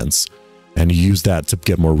rune essence, and use that to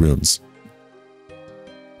get more runes.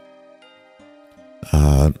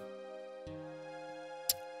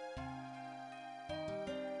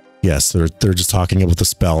 Yes, they're just talking about the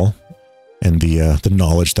spell and the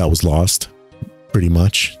knowledge that was lost, pretty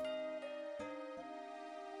much.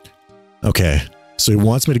 Okay, so he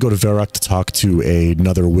wants me to go to Varrock to talk to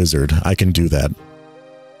another wizard. I can do that.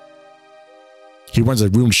 He runs a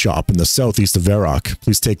rune shop in the southeast of Varrock.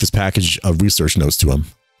 Please take this package of research notes to him.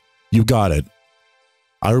 You got it.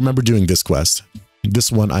 I remember doing this quest.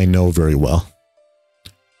 This one I know very well.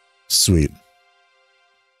 Sweet.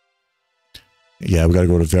 Yeah, we gotta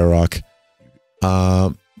go to Varrock.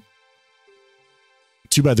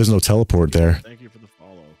 Too bad there's no teleport there. Thank you for the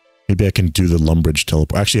follow. Maybe I can do the Lumbridge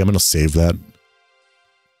teleport. Actually, I'm gonna save that.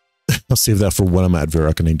 I'll save that for when I'm at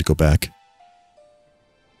Varrock and I need to go back.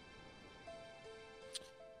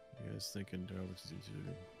 You guys thinking Darwin's easy to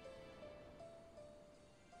do?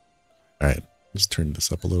 Alright, let's turn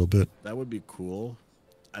this up a little bit. That would be cool.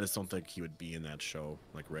 I just don't think he would be in that show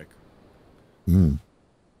like Rick. Hmm.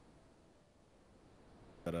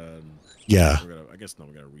 But yeah. I guess no,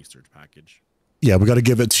 we got a research package. Yeah, we got to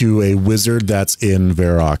give it to a wizard that's in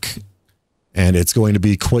Varrock, and it's going to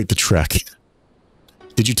be quite the trek.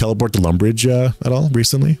 Did you teleport to Lumbridge at all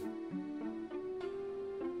recently?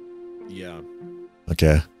 Yeah.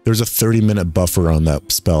 Okay. There's a 30-minute buffer on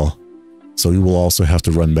that spell, so you will also have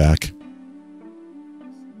to run back.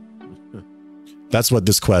 That's what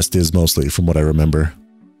this quest is mostly, from what I remember.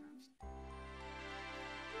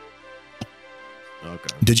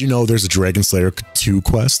 Okay. Did you know there's a Dragon Slayer 2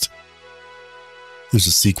 quest? There's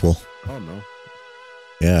a sequel. Oh, no.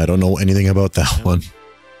 Yeah, I don't know anything about that one.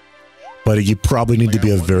 But you probably need to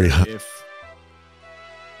be a very high...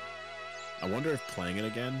 I wonder if playing it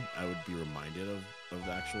again, I would be reminded of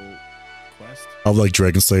the actual quest. Of like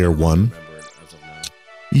Dragon Slayer 1? Remember it as of now.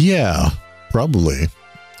 Yeah, probably.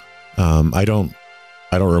 I don't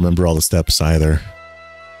remember all the steps either.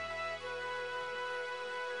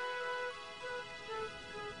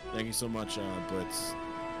 Thank you so much, Blitz.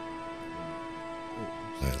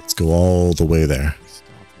 All right, let's go all the way there.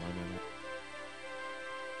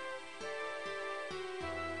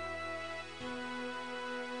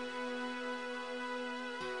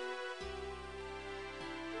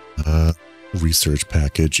 Research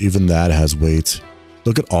package. Even that has weight.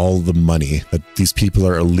 Look at all the money that these people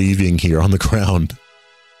are leaving here on the ground.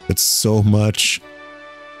 It's so much.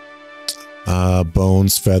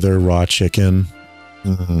 Bones, feather, raw chicken.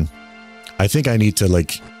 I think I need to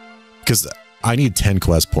like, because I need 10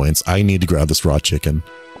 quest points. I need to grab this raw chicken.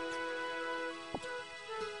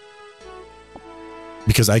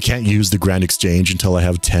 Because I can't use the Grand Exchange until I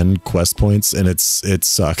have 10 quest points, and it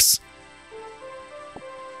sucks.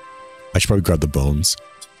 I should probably grab the bones.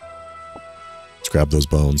 Let's grab those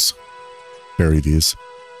bones. Bury these.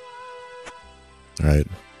 Alright.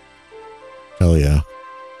 Hell yeah.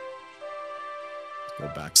 Go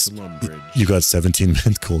back to Lumbridge. You got 17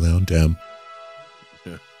 minutes cooldown, damn.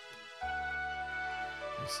 Yeah.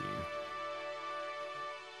 Let's see.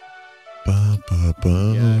 Yeah,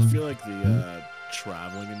 I feel like the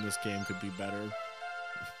traveling in this game could be better.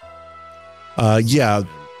 Yeah.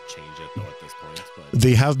 Change it though at this point. But.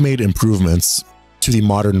 They have made improvements to the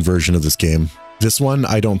modern version of this game. This one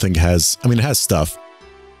I don't think has, I mean it has stuff.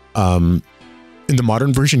 In the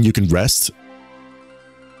modern version you can rest,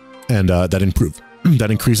 and that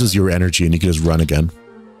increases your energy and you can just run again.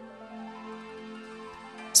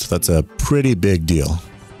 So that's a pretty big deal.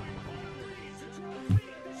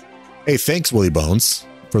 Hey, thanks Willy Bones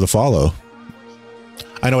for the follow.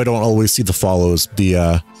 I know I don't always see the follows.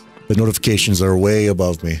 The notifications are way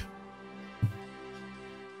above me.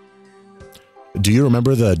 Do you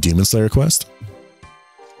remember the Demon Slayer quest?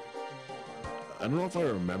 I don't know if I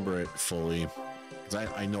remember it fully. Because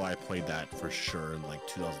I know I played that for sure in like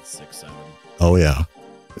 2006-7. Oh yeah.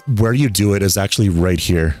 Where you do it is actually right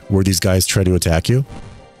here, where these guys try to attack you.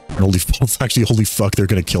 And holy fuck, they're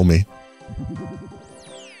gonna kill me.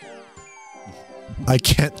 I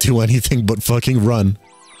can't do anything but fucking run.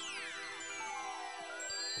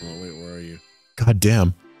 Oh, wait, where are you? God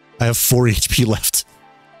damn. I have 4 HP left.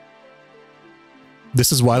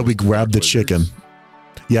 This is why we grabbed the chicken.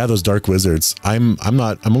 Yeah, those dark wizards. I'm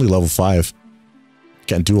only level 5.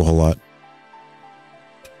 Can't do a whole lot.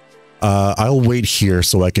 I'll wait here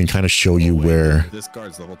so I can kind of show you where. This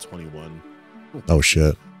guard's level 21. Oh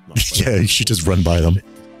shit. Yeah, you should just run by them.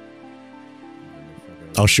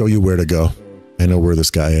 I'll show you where to go. I know where this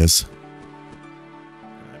guy is.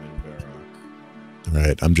 I'm in Varrock.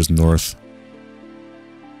 Alright, I'm just north.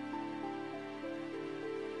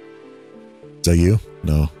 Is that you?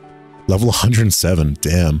 No. Level 107.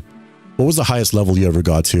 Damn. What was the highest level you ever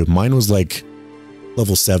got to? Mine was like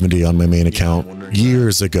level 70 on my main account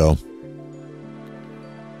years ago.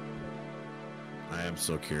 I am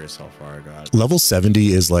so curious how far I got. Level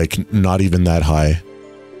 70 is like not even that high.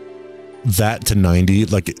 That to 90,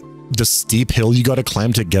 like the steep hill you got to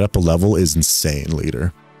climb to get up a level is insane,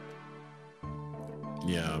 leader.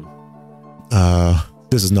 Yeah.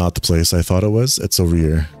 This is not the place I thought it was. It's over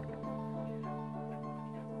here.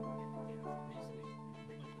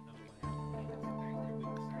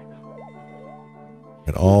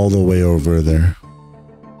 And all the way over there.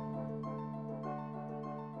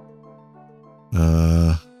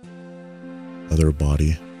 Other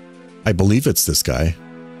body. I believe it's this guy.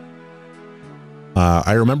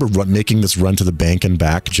 I remember making this run to the bank and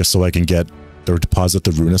back just so I can get or deposit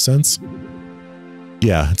the rune essence.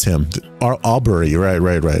 Yeah, it's him. Aubrey, right.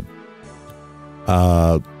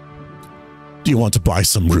 Do you want to buy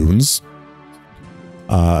some runes?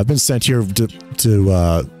 I've been sent here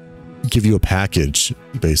to give you a package,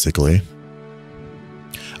 basically.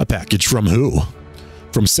 A package from who?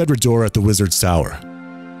 From Cedrador at the Wizard's Tower.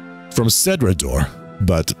 From Cedrador?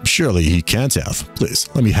 But surely he can't have. Please,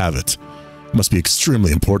 let me have it. It must be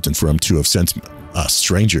extremely important for him to have sent a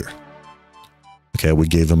stranger. Okay, we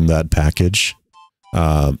gave him that package.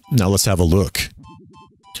 Now let's have a look.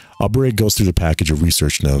 Aubrey goes through the package of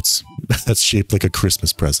research notes. That's shaped like a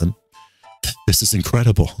Christmas present. This is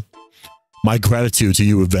incredible. My gratitude to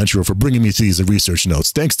you, adventurer, for bringing me these research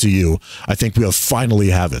notes. Thanks to you, I think we'll finally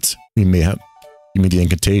have it. We may have... You mean the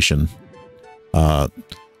incantation?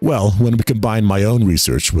 Well, when we combine my own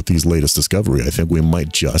research with these latest discovery, I think we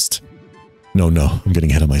might just... No, I'm getting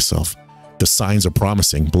ahead of myself. The signs are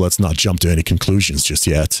promising, but let's not jump to any conclusions just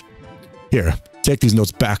yet. Here, take these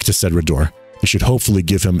notes back to Cedrador. You should hopefully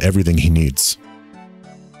give him everything he needs.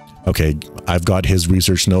 Okay, I've got his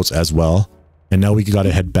research notes as well. And now we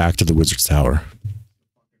gotta head back to the Wizard's Tower.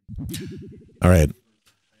 Alright.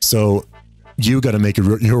 So, you gotta make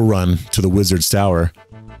your run to the Wizard's Tower.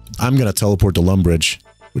 I'm gonna teleport to Lumbridge,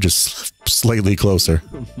 which is slightly closer.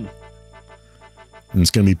 And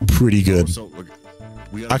it's gonna be pretty good. So, look,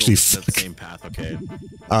 we gotta actually, go the same path, okay?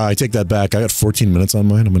 I take that back. I got 14 minutes on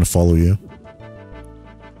mine. I'm gonna follow you.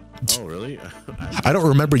 Oh, really? I don't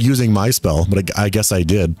remember using my spell, but I guess I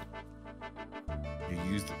did. You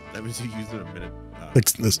used it. That means you used it a minute.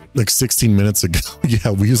 Like 16 minutes ago.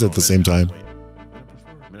 Yeah, we used it at the same time.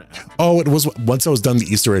 Oh, it was once I was done the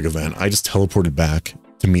Easter egg event. I just teleported back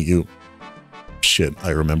to meet you. Shit,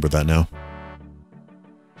 I remember that now.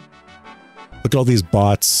 Look at all these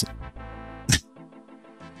bots.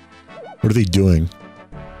 What are they doing?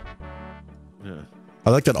 Yeah.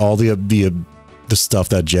 I like that all the stuff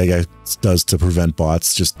that Jagex does to prevent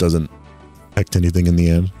bots just doesn't affect anything in the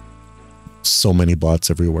end. So many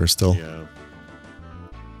bots everywhere still. Yeah.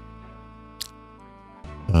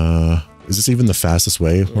 Is this even the fastest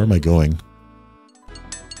way? Where am I going?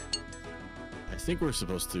 I think we're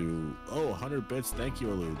supposed to... Oh, 100 bits. Thank you,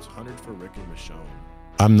 Eludes. 100 for Rick and Michonne.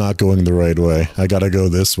 I'm not going the right way. I gotta go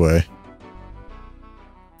this way.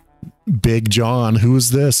 Big John,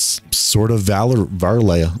 who's this? Sort of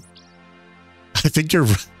Varlea. I think you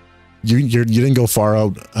didn't go far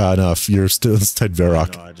out enough. You're still inside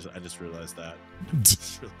Varrock. No, I just realized that.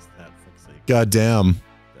 God damn.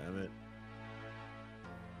 Damn it.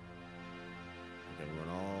 I gotta run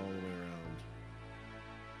all the way around.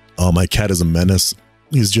 Oh, my cat is a menace.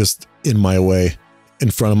 He's just in my way,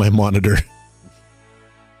 in front of my monitor.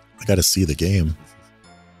 I gotta see the game.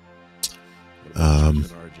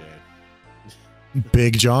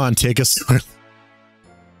 Big John, take us.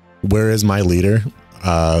 Where is my leader?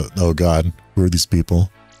 Oh god, who are these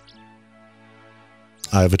people?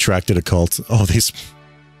 I've attracted a cult. Oh, these...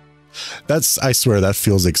 I swear, that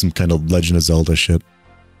feels like some kind of Legend of Zelda shit.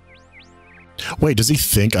 Wait, does he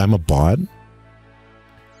think I'm a bot?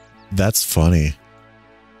 That's funny.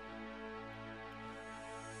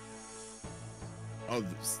 Oh,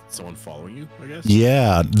 someone following you, I guess?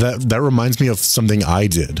 Yeah, that reminds me of something I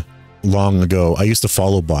did long ago. I used to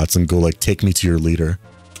follow bots and go like, take me to your leader.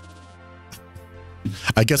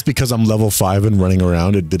 I guess because I'm level 5 and running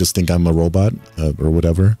around, they just think I'm a robot or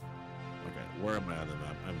whatever. Okay, where am I on the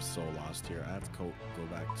map? I'm so lost here. I have to go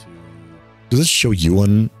back to... Does it show you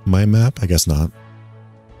on my map? I guess not.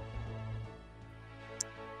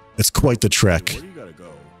 It's quite the trek. Where do you gotta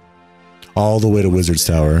go? All the way to Wizard's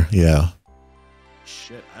Tower, yeah.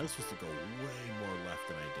 Shit, I was supposed to go way more left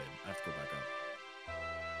than I did. I have to go back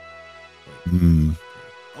up. Hmm.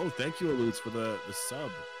 Oh, thank you, Alutes, for the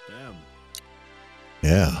sub. Damn.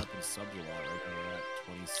 Yeah. Subbed a lot. Right now we're at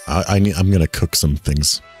 26. I'm gonna cook some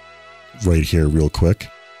things right here real quick.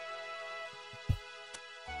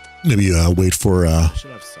 Maybe wait for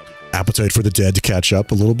Appetite for the Dead to catch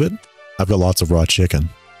up a little bit. I've got lots of raw chicken.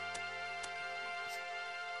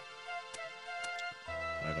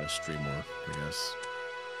 I gotta stream more, I guess.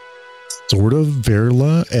 Sort of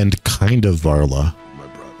Verla and kind of Varla. My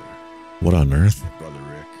brother. What on earth? My brother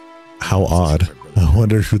Rick. How odd. I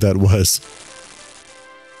wonder who that was.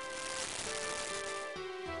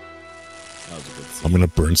 That was a good scene. I'm gonna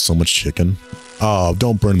burn so much chicken. Oh,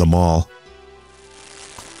 don't burn them all.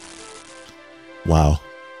 Wow.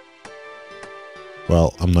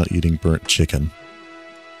 Well, I'm not eating burnt chicken.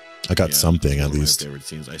 I got something at least. My favorite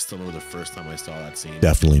scenes. I still remember the first time I saw that scene.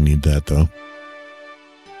 Definitely need that though.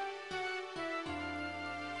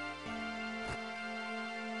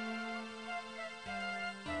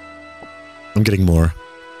 I'm getting more.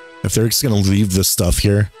 If they're just gonna leave this stuff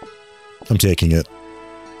here, I'm taking it.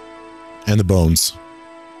 And the bones.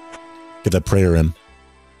 Get that prayer in.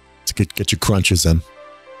 To get your crunches in.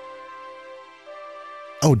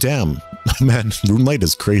 Oh, damn. Man, Runelite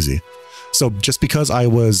is crazy. So just because I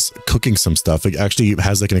was cooking some stuff, it actually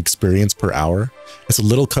has like an experience per hour. It's a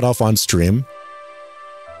little cut off on stream,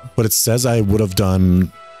 but it says I would have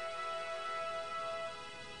done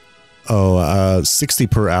 60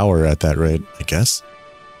 per hour at that rate, I guess.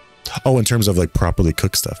 Oh, in terms of like properly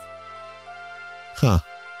cooked stuff. Huh.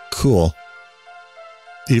 Cool.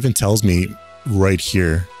 It even tells me right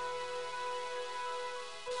here.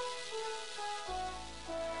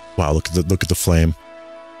 Wow, look at the flame.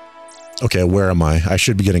 Okay, where am I? I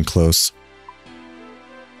should be getting close.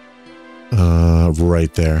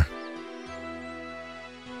 Right there.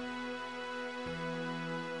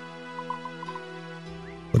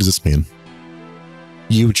 What does this mean?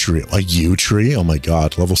 Yew tree. A yew tree? Oh my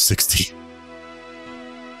god, level 60.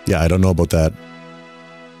 Yeah, I don't know about that.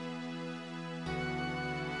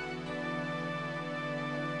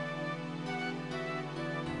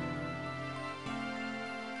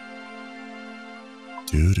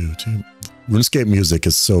 RuneScape music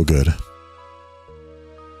is so good.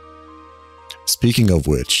 Speaking of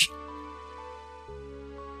which...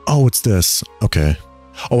 Oh, it's this. Okay.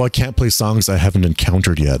 Oh, I can't play songs I haven't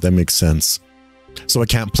encountered yet. That makes sense. So I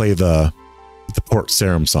can't play the Port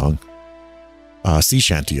Sarim song. Sea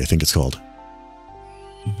Shanty, I think it's called.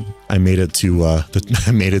 I made it to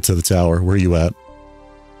I made it to the tower. Where are you at?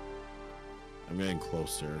 I'm getting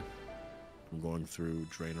closer. I'm going through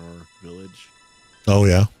Draenor Village. Oh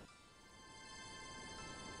yeah.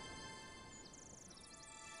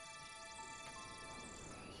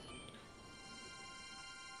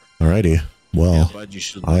 Alrighty. Well, yeah, bud, you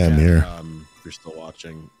should I am here. If you're still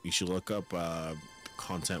watching, you should look up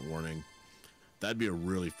content warning. That'd be a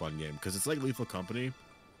really fun game because it's like Lethal Company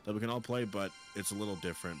that we can all play, but it's a little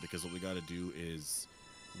different because what we got to do is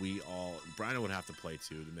Brian would have to play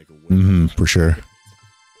too to make a win. For sure.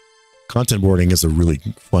 Content warning is a really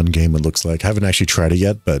fun game, it looks like. I haven't actually tried it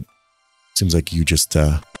yet, but it seems like you just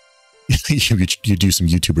you do some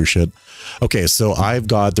YouTuber shit. Okay, so I've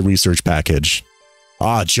got the research package.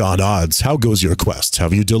 Ah, John Odds, how goes your quest?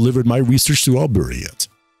 Have you delivered my research to Aubury yet?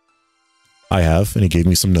 I have, and he gave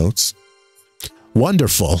me some notes.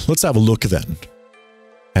 Wonderful. Let's have a look then.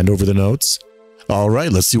 Hand over the notes. All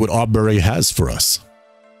right, let's see what Aubury has for us.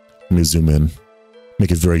 Let me zoom in. Make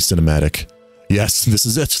it very cinematic. Yes, this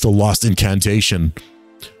is it, the lost incantation.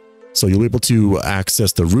 So you'll be able to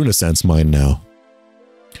access the Runescence mine now.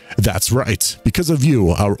 That's right. Because of you,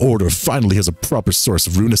 our order finally has a proper source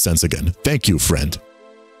of Runescence again. Thank you, friend.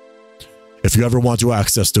 If you ever want to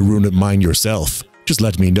access the Rune mine yourself, just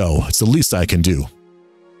let me know. It's the least I can do.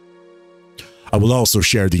 I will also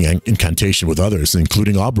share the incantation with others,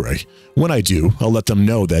 including Aubrey. When I do, I'll let them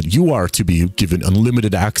know that you are to be given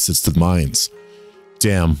unlimited access to the mines.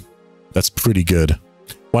 Damn, that's pretty good.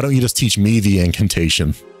 Why don't you just teach me the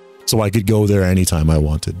incantation so I could go there anytime I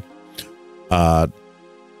wanted?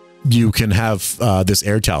 you can have this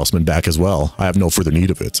air talisman back as well. I have no further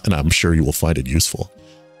need of it, and I'm sure you will find it useful.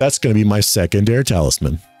 That's going to be my second air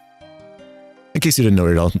talisman. In case you didn't know,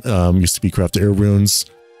 it used to be craft air runes.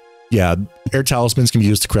 Yeah, air talismans can be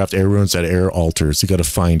used to craft air runes at air altars. You got to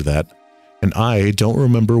find that. And I don't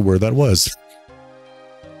remember where that was.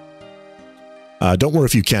 Don't worry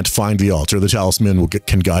if you can't find the altar. The talisman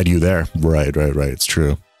can guide you there. Right. It's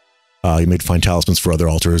true. You may find talismans for other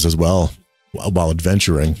altars as well while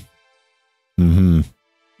adventuring. My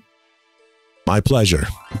pleasure.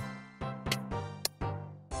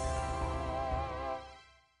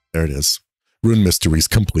 There it is. Rune Mysteries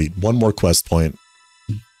complete. One more quest point.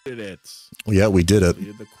 Did it. Yeah, we did it. We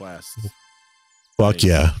did the quest. Fuck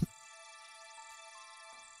yeah.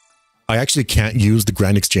 I actually can't use the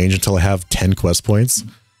Grand Exchange until I have 10 quest points.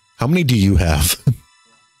 How many do you have?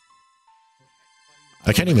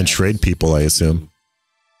 I can't even trade people, I assume.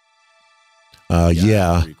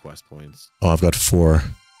 Yeah. 3 quest points. Oh, I've got 4.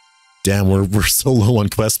 Damn, we're so low on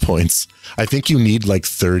quest points. I think you need like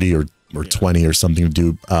 30 or 20 or something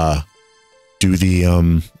to do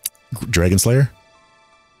the Dragon Slayer.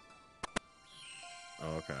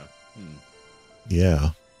 Oh, okay. Yeah.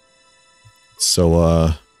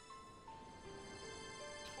 So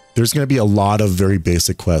there's going to be a lot of very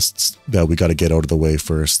basic quests that we got to get out of the way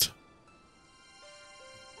first.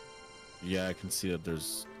 Yeah, I can see that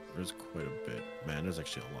there's quite a bit. Man, there's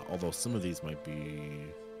actually a lot. Although some of these might be...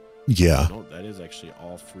 Yeah. No, that is actually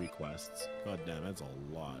all free quests. God damn, that's a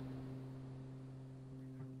lot.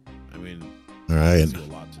 I mean, all right. There's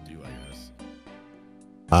a lot to do, I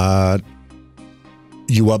guess.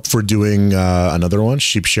 You up for doing another one,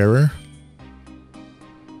 Sheep Sharer?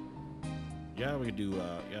 Yeah, we could do.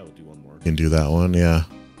 We'll do one more. You can do that one, yeah.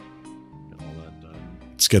 Get all that done.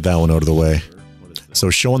 Let's get that one out of the way. What is this? So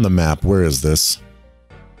showing the map, where is this?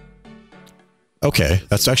 Okay,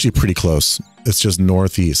 that's actually pretty close. It's just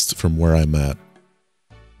northeast from where I'm at.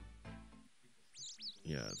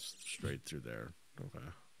 Yeah, it's straight through there. Okay.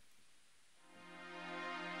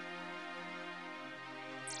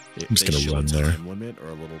 I'm just gonna run there. Time limit or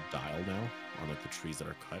a little dial now on like the trees that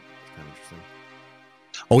are cut. It's kind of interesting.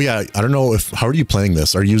 Oh yeah, I don't know how are you playing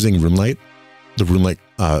this? Are you using RuneLite, the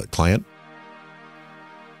RuneLite client?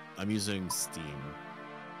 I'm using Steam.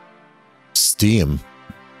 Steam.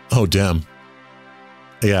 Oh damn.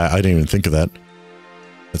 Yeah, I didn't even think of that.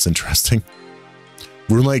 That's interesting.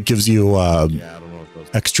 RuneLite gives you I don't know if those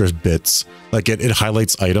extra bits. Like it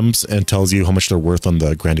highlights items and tells you how much they're worth on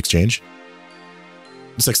the Grand Exchange.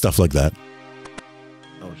 It's like stuff like that.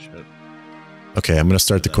 Oh shit. Okay, I'm gonna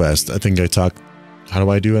start the quest. I think I talk. How do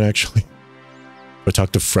I do it actually? Do I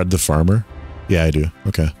talk to Fred the farmer? Yeah, I do.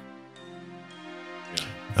 Okay.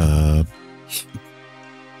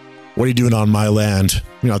 What are you doing on my land?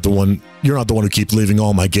 You're not the one who keeps leaving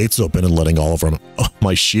all my gates open and letting all of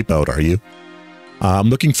my sheep out, are you? I'm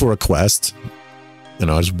looking for a quest. I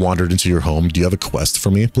just wandered into your home. Do you have a quest for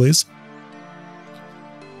me, please?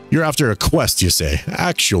 You're after a quest, you say?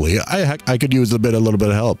 Actually, I could use a little bit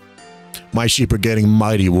of help. My sheep are getting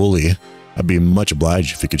mighty woolly. I'd be much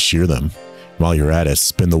obliged if you could shear them. While you're at it,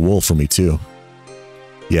 spin the wool for me too.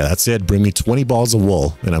 Yeah, that's it. Bring me 20 balls of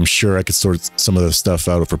wool, and I'm sure I could sort some of the stuff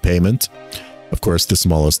out for payment. Of course, there's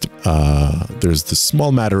the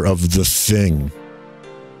small matter of the thing.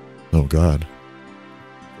 Oh, God.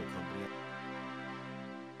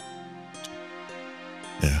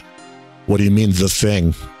 Yeah. What do you mean, the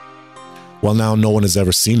thing? Well, now no one has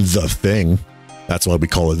ever seen the thing. That's why we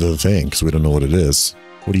call it the thing, because we don't know what it is.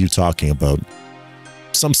 What are you talking about?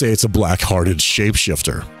 Some say it's a black-hearted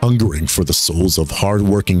shapeshifter, hungering for the souls of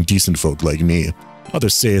hard-working, decent folk like me.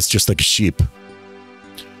 Others say it's just like a sheep.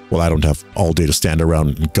 Well, I don't have all day to stand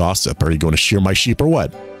around and gossip. Are you going to shear my sheep or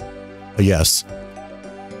what? Yes.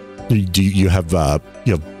 Do you have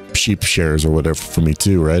sheep shares or whatever for me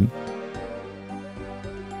too, right?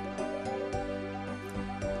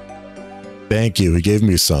 Thank you. He gave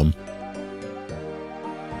me some.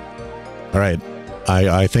 All right.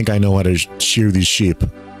 I think I know how to shear these sheep.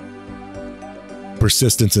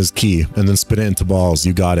 Persistence is key, and then spin it into balls.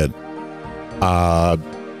 You got it. I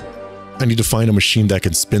need to find a machine that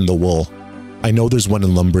can spin the wool. I know there's one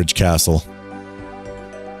in Lumbridge Castle.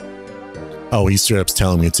 Oh, he straight up's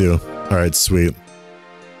telling me too. All right, sweet.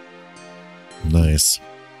 Nice.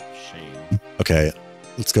 Shame. Okay,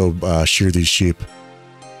 let's go shear these sheep.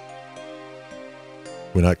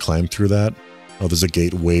 We not climb through that? Oh, there's a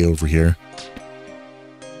gate way over here.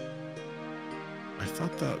 I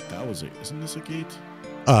thought that was it. Isn't this a gate?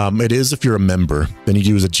 It is if you're a member. Then you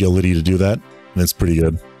use agility to do that, and it's pretty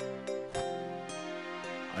good.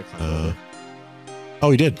 I climbed over.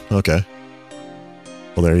 Oh, he did? Okay.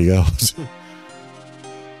 Well, there you go.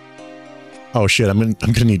 Oh shit, I'm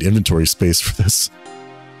gonna need inventory space for this.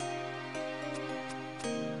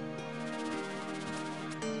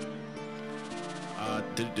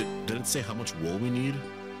 Did it say how much wool we need?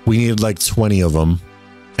 We need like 20 of them,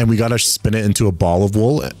 and we gotta spin it into a ball of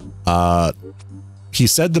wool. He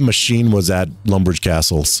said the machine was at Lumbridge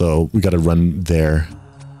Castle, so we gotta run there.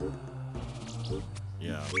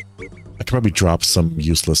 Yeah. I could probably drop some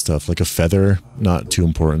useless stuff, like a feather, not too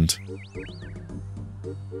important.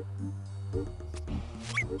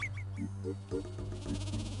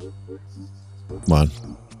 Come on,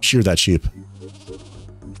 shear that sheep.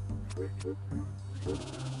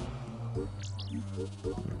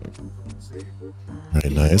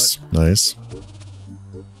 Alright, nice, nice.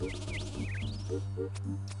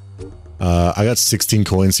 I got 16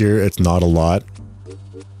 coins here. It's not a lot.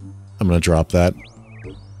 I'm gonna drop that.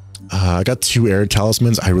 I got 2 air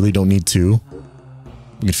talismans. I really don't need 2.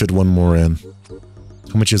 We can fit one more in.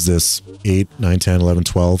 How much is this? 8, 9, 10, 11,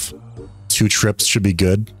 12. 2 trips should be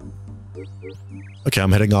good. Okay,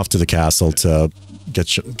 I'm heading off to the castle to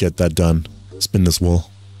get that done. Spin this wool.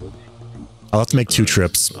 I'll have to make 2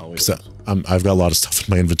 trips, because I've got a lot of stuff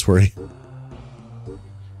in my inventory.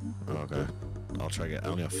 Okay. I'll try to get... I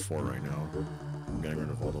only have 4 right now. I'm getting rid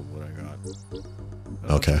of all the wood I got.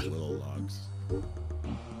 Okay. Willow logs.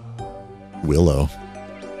 Willow.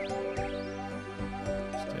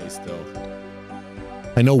 Stay still.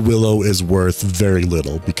 I know willow is worth very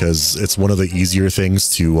little, because it's one of the easier things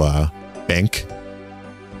to bank.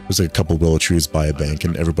 There's like a couple willow trees by a bank,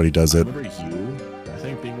 and everybody does it. I remember you, I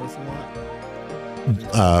think, being worth a lot.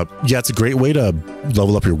 Yeah, it's a great way to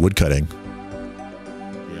level up your wood cutting.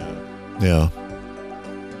 Yeah. Yeah.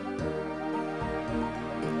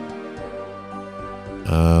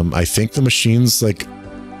 I think the machine's like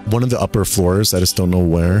one of the upper floors. I just don't know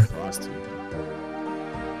where.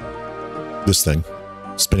 This thing.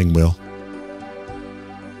 Spinning wheel.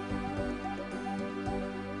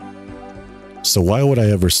 So why would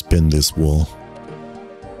I ever spin this wool?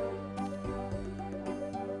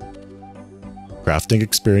 Crafting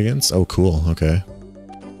experience? Oh, cool. Okay.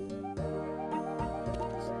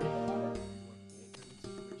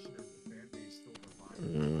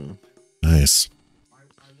 Nice.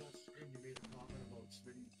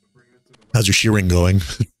 How's your shearing going?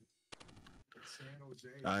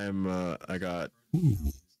 I got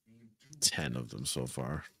 10 of them so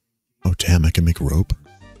far. Oh, damn, I can make rope.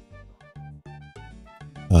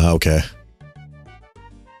 Okay.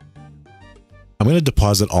 I'm going to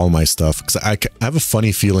deposit all my stuff, because I have a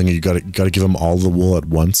funny feeling you gotta give them all the wool at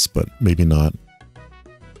once, but maybe not.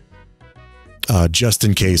 Just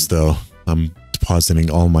in case, though, I'm depositing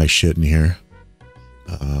all my shit in here.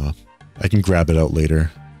 I can grab it out later.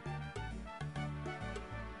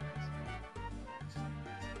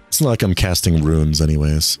 It's not like I'm casting runes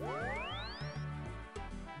anyways.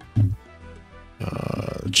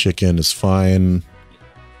 Chicken is fine.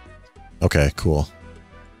 Okay, cool.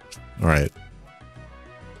 All right.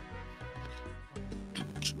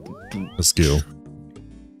 Let's go.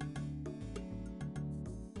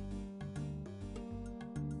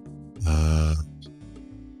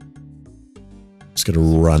 Just gonna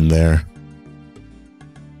run there.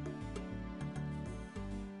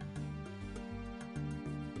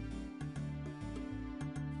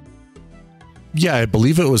 Yeah, I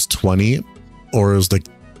believe it was 20, or it was like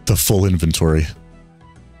the full inventory.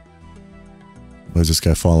 Why is this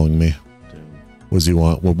guy following me? What does he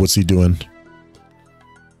want? What's he doing?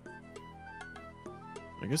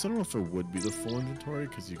 I guess I don't know if it would be the full inventory,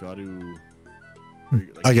 because you got to...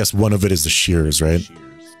 Like, I guess one of it is the shears, right? Shears.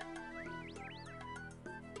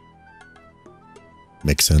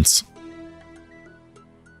 Makes sense.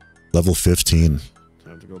 Level 15.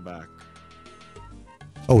 Time to go back.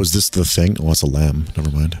 Oh, is this the thing? Oh, it's a lamb. Never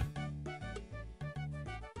mind.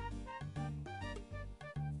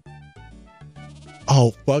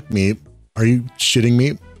 Oh, fuck me. Are you shitting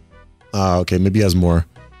me? Okay, maybe he has more.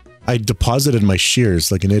 I deposited my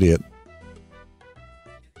shears like an idiot.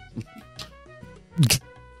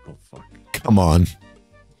 Oh, fuck. Come on.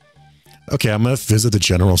 Okay, I'm gonna visit the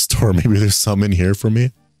general store. Maybe there's some in here for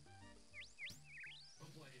me.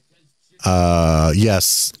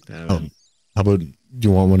 Yes. Damn Oh, it. how about, do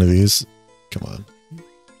you want one of these? Come on.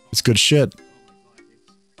 It's good shit.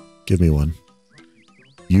 Give me one.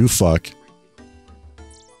 You fuck.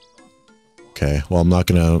 Okay, well, I'm not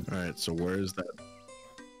gonna... Alright, so where is that?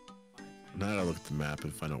 Now I gotta look at the map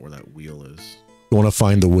and find out where that wheel is. You want to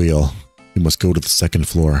find the wheel, you must go to the second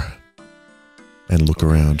floor and look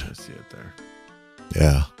around. I see it there.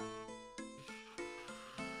 Yeah.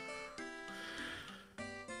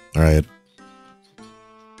 All right.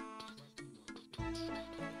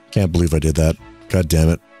 Can't believe I did that. God damn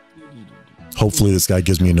it. Hopefully this guy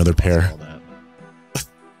gives me another pair.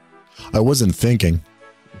 I wasn't thinking.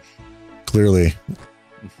 Clearly.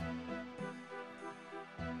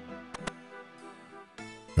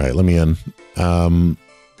 All right, let me in.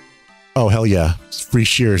 Oh, hell yeah. Free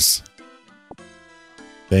shears.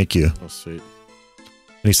 Thank you. Oh, sweet. And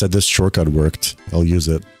he said this shortcut worked. I'll use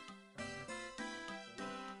it.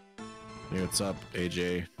 Hey, what's up,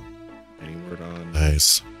 AJ? Any word on...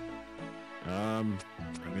 Nice. I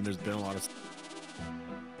mean, there's been a lot of...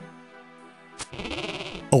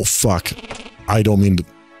 Oh, fuck. I don't mean to...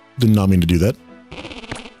 Did not mean to do that.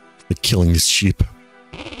 Like killing these sheep.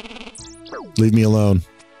 Leave me alone.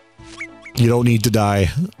 You don't need to die.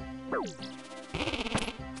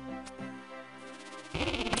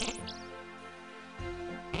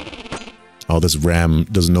 Oh, this ram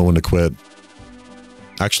doesn't know when to quit.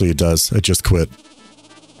 Actually, it does. It just quit.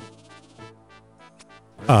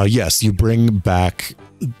 Yes, you bring back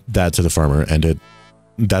that to the farmer, and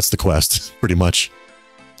that's the quest, pretty much.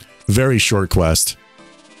 Very short quest,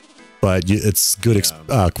 but it's good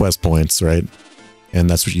quest points, right? And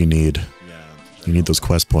that's what you need. Yeah, you need those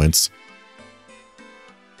quest points.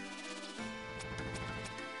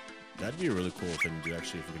 That'd be a really cool thing to do,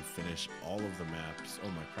 actually, if we can finish all of the maps. Oh,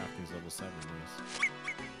 my crafting's level 7.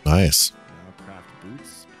 Nice. Now craft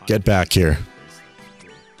boots. Get back here.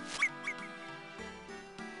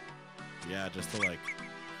 Yeah, just to like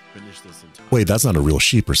finish this entire... Wait, that's not a real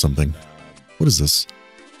sheep or something. What is this?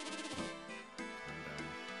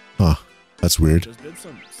 Huh. That's weird.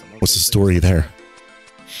 What's the story there?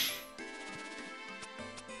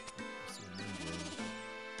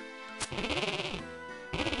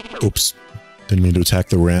 Oops. Didn't mean to attack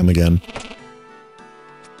the ram again.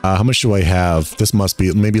 How much do I have? This must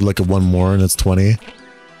be maybe like a one more and it's 20.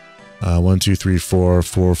 1, 2, 3, 4,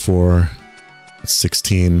 4, 4. That's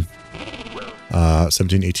 16.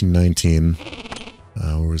 17, 18, 19.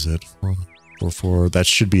 Where was it? 4, 4, 4. That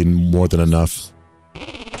should be more than enough.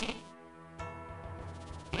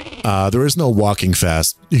 There is no walking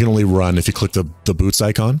fast. You can only run if you click the boots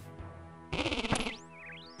icon.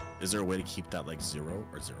 Is there a way to keep that like 0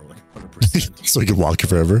 or 0 like 100%? So you can walk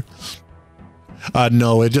forever?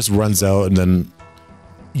 No, it just runs out and then...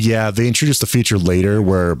 Yeah, they introduced a feature later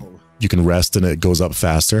where you can rest and it goes up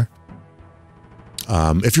faster.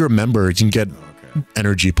 If you're a member, you can get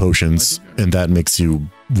energy potions and that makes you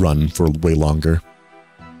run for way longer.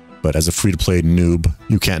 But as a free-to-play noob,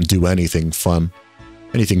 you can't do anything fun.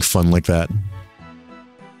 Anything fun like that.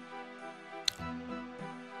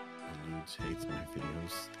 Hates my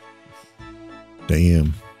videos.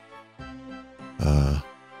 Damn.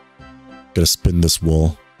 Gotta spin this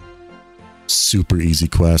wool. Super easy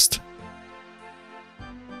quest.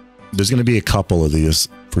 There's gonna be a couple of these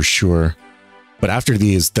for sure. But after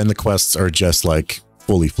these, then the quests are just like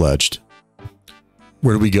fully fledged.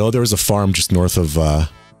 Where do we go? There was a farm just north of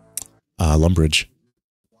Lumbridge.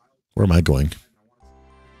 Where am I going?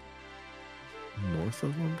 North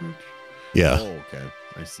of Lumbridge? Yeah. Oh, okay.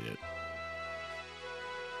 I see it.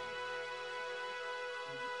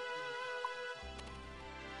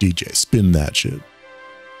 DJ, spin that shit.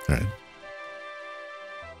 Alright.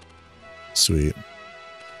 Sweet.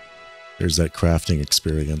 There's that crafting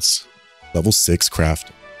experience. Level 6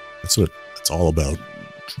 craft. That's what it's all about.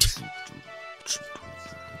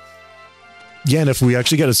 Yeah, and if we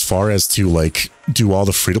actually get as far as to, like, do all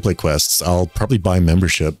the free-to-play quests, I'll probably buy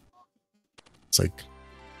membership. It's like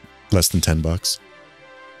less than $10.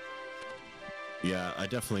 Yeah, I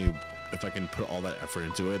definitely, if I can put all that effort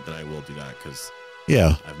into it, then I will do that, because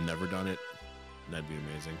yeah, I've never done it. That'd be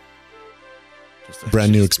amazing. Just a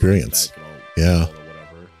brand new experience. Yeah.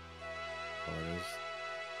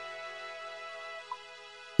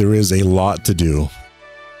 There is a lot to do.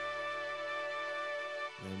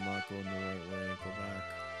 I'm not going the right way. Go back.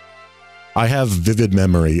 I have vivid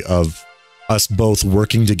memory of us both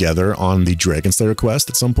working together on the Dragon Slayer quest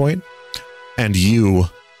at some point, and you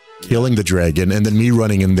killing the dragon, and then me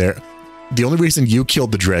running in there. The only reason you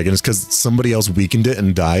killed the dragon is because somebody else weakened it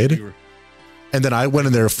and died. And then I went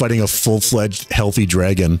in there fighting a full-fledged, healthy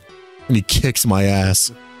dragon, and he kicks my ass.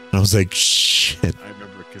 And I was like, shit. I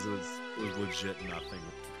remember because it was legit nothing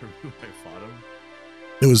when I fought him.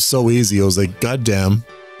 It was so easy. I was like, God damn.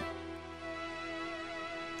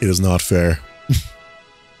 It is not fair.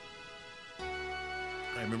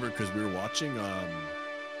 I remember because we were watching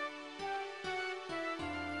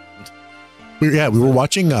we were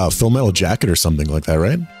watching Full Metal Jacket or something like that,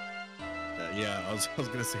 right? Yeah, I was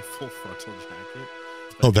gonna say Full Frontal Jacket.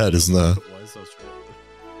 Oh, that is not.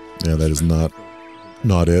 Yeah, that is not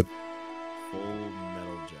it. Full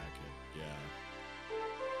Metal Jacket. Yeah,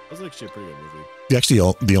 that was That's actually a pretty good movie.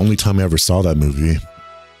 Actually, the only time I ever saw that movie.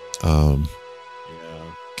 Yeah.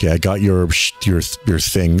 Okay, I got your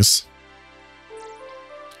things.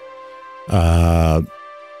 I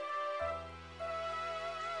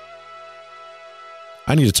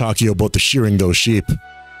need to talk to you about the shearing those sheep.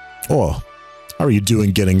 Oh, how are you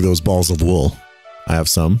doing getting those balls of wool? I have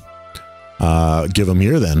some. Give them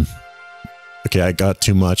here then. Okay, I got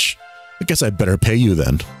too much. I guess I better pay you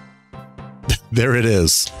then. There it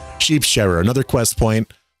is. Sheep shearer, another quest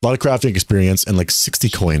point, a lot of crafting experience, and like 60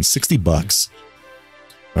 coins, 60 bucks.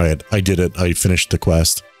 All right, I did it. I finished the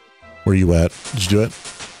quest. Where are you at? Did you do it?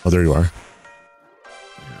 Oh, there you are.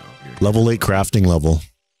 Yeah, Level 8 crafting level.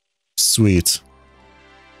 Sweet.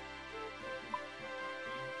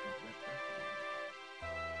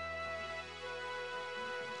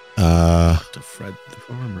 To Fred the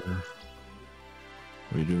farmer.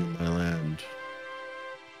 What are you doing in my land?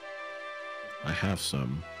 I have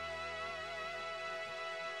some.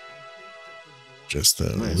 Just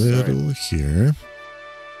a Nice, little here.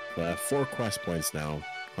 4 quest points now.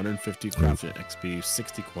 150 crafting XP,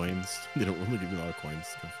 60 coins. They don't really give you a lot of coins.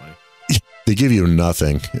 It's kind of funny. They give you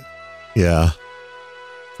nothing. Yeah,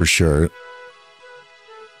 for sure.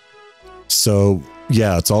 So,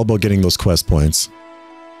 yeah, it's all about getting those quest points.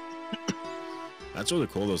 That's really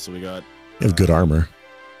cool, though. So we got... You have good armor.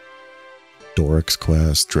 Doric's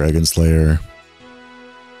quest, Dragon Slayer.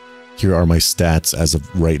 Here are my stats as of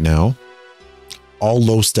right now. All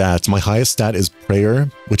low stats. My highest stat is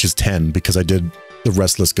Prayer, which is 10 because I did the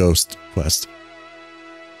Restless Ghost quest.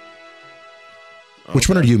 Which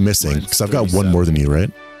one are you missing? Because I've got one more than you,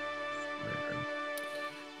 right?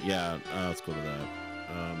 Yeah, let's go to that.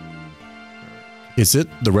 Is it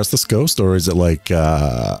the Restless Ghost or is it like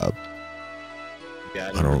Yeah,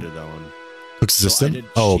 I don't did that one. Cook's So I Assistant? did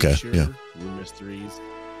Oh, okay. Sheep Yeah. Shearer, Rune Mysteries,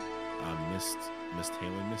 Mist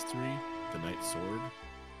Halen Mystery, the Night Sword.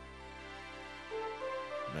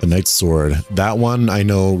 The Night Sword. That one I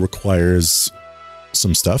know requires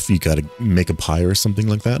some stuff. You got to make a pie or something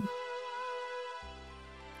like that.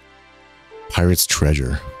 Pirate's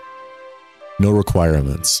Treasure. No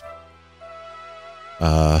requirements.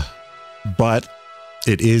 But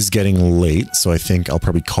it is getting late, so I think I'll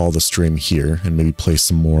probably call the stream here and maybe play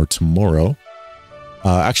some more tomorrow.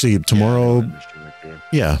 Actually, tomorrow...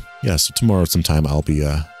 Yeah, so tomorrow sometime I'll be,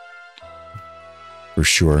 for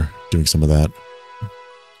sure, doing some of that.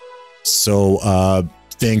 So,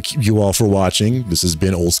 thank you all for watching. This has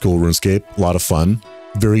been Old School RuneScape. A lot of fun.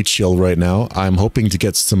 Very chill right now. I'm hoping to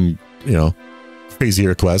get some,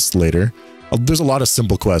 crazier quests later. There's a lot of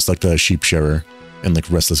simple quests like the Sheep Shearer and like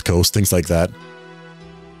Restless Ghost, things like that.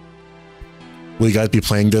 Will you guys be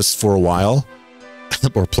playing this for a while?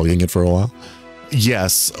 Or plugging it for a while?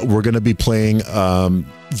 Yes, we're going to be playing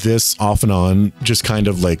this off and on, just kind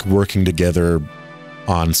of like working together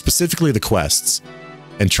on specifically the quests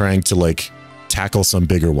and trying to like tackle some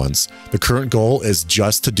bigger ones. The current goal is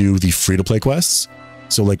just to do the free-to-play quests.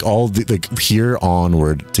 So like all the like here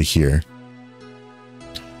onward to here.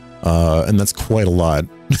 And that's quite a lot,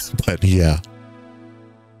 but yeah.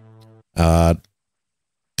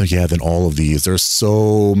 Yeah, then all of these. There's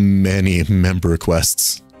so many member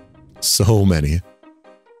quests. So many.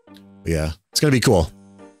 Yeah, it's gonna be cool.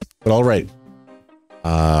 But all right.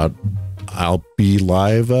 I'll be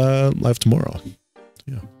live tomorrow.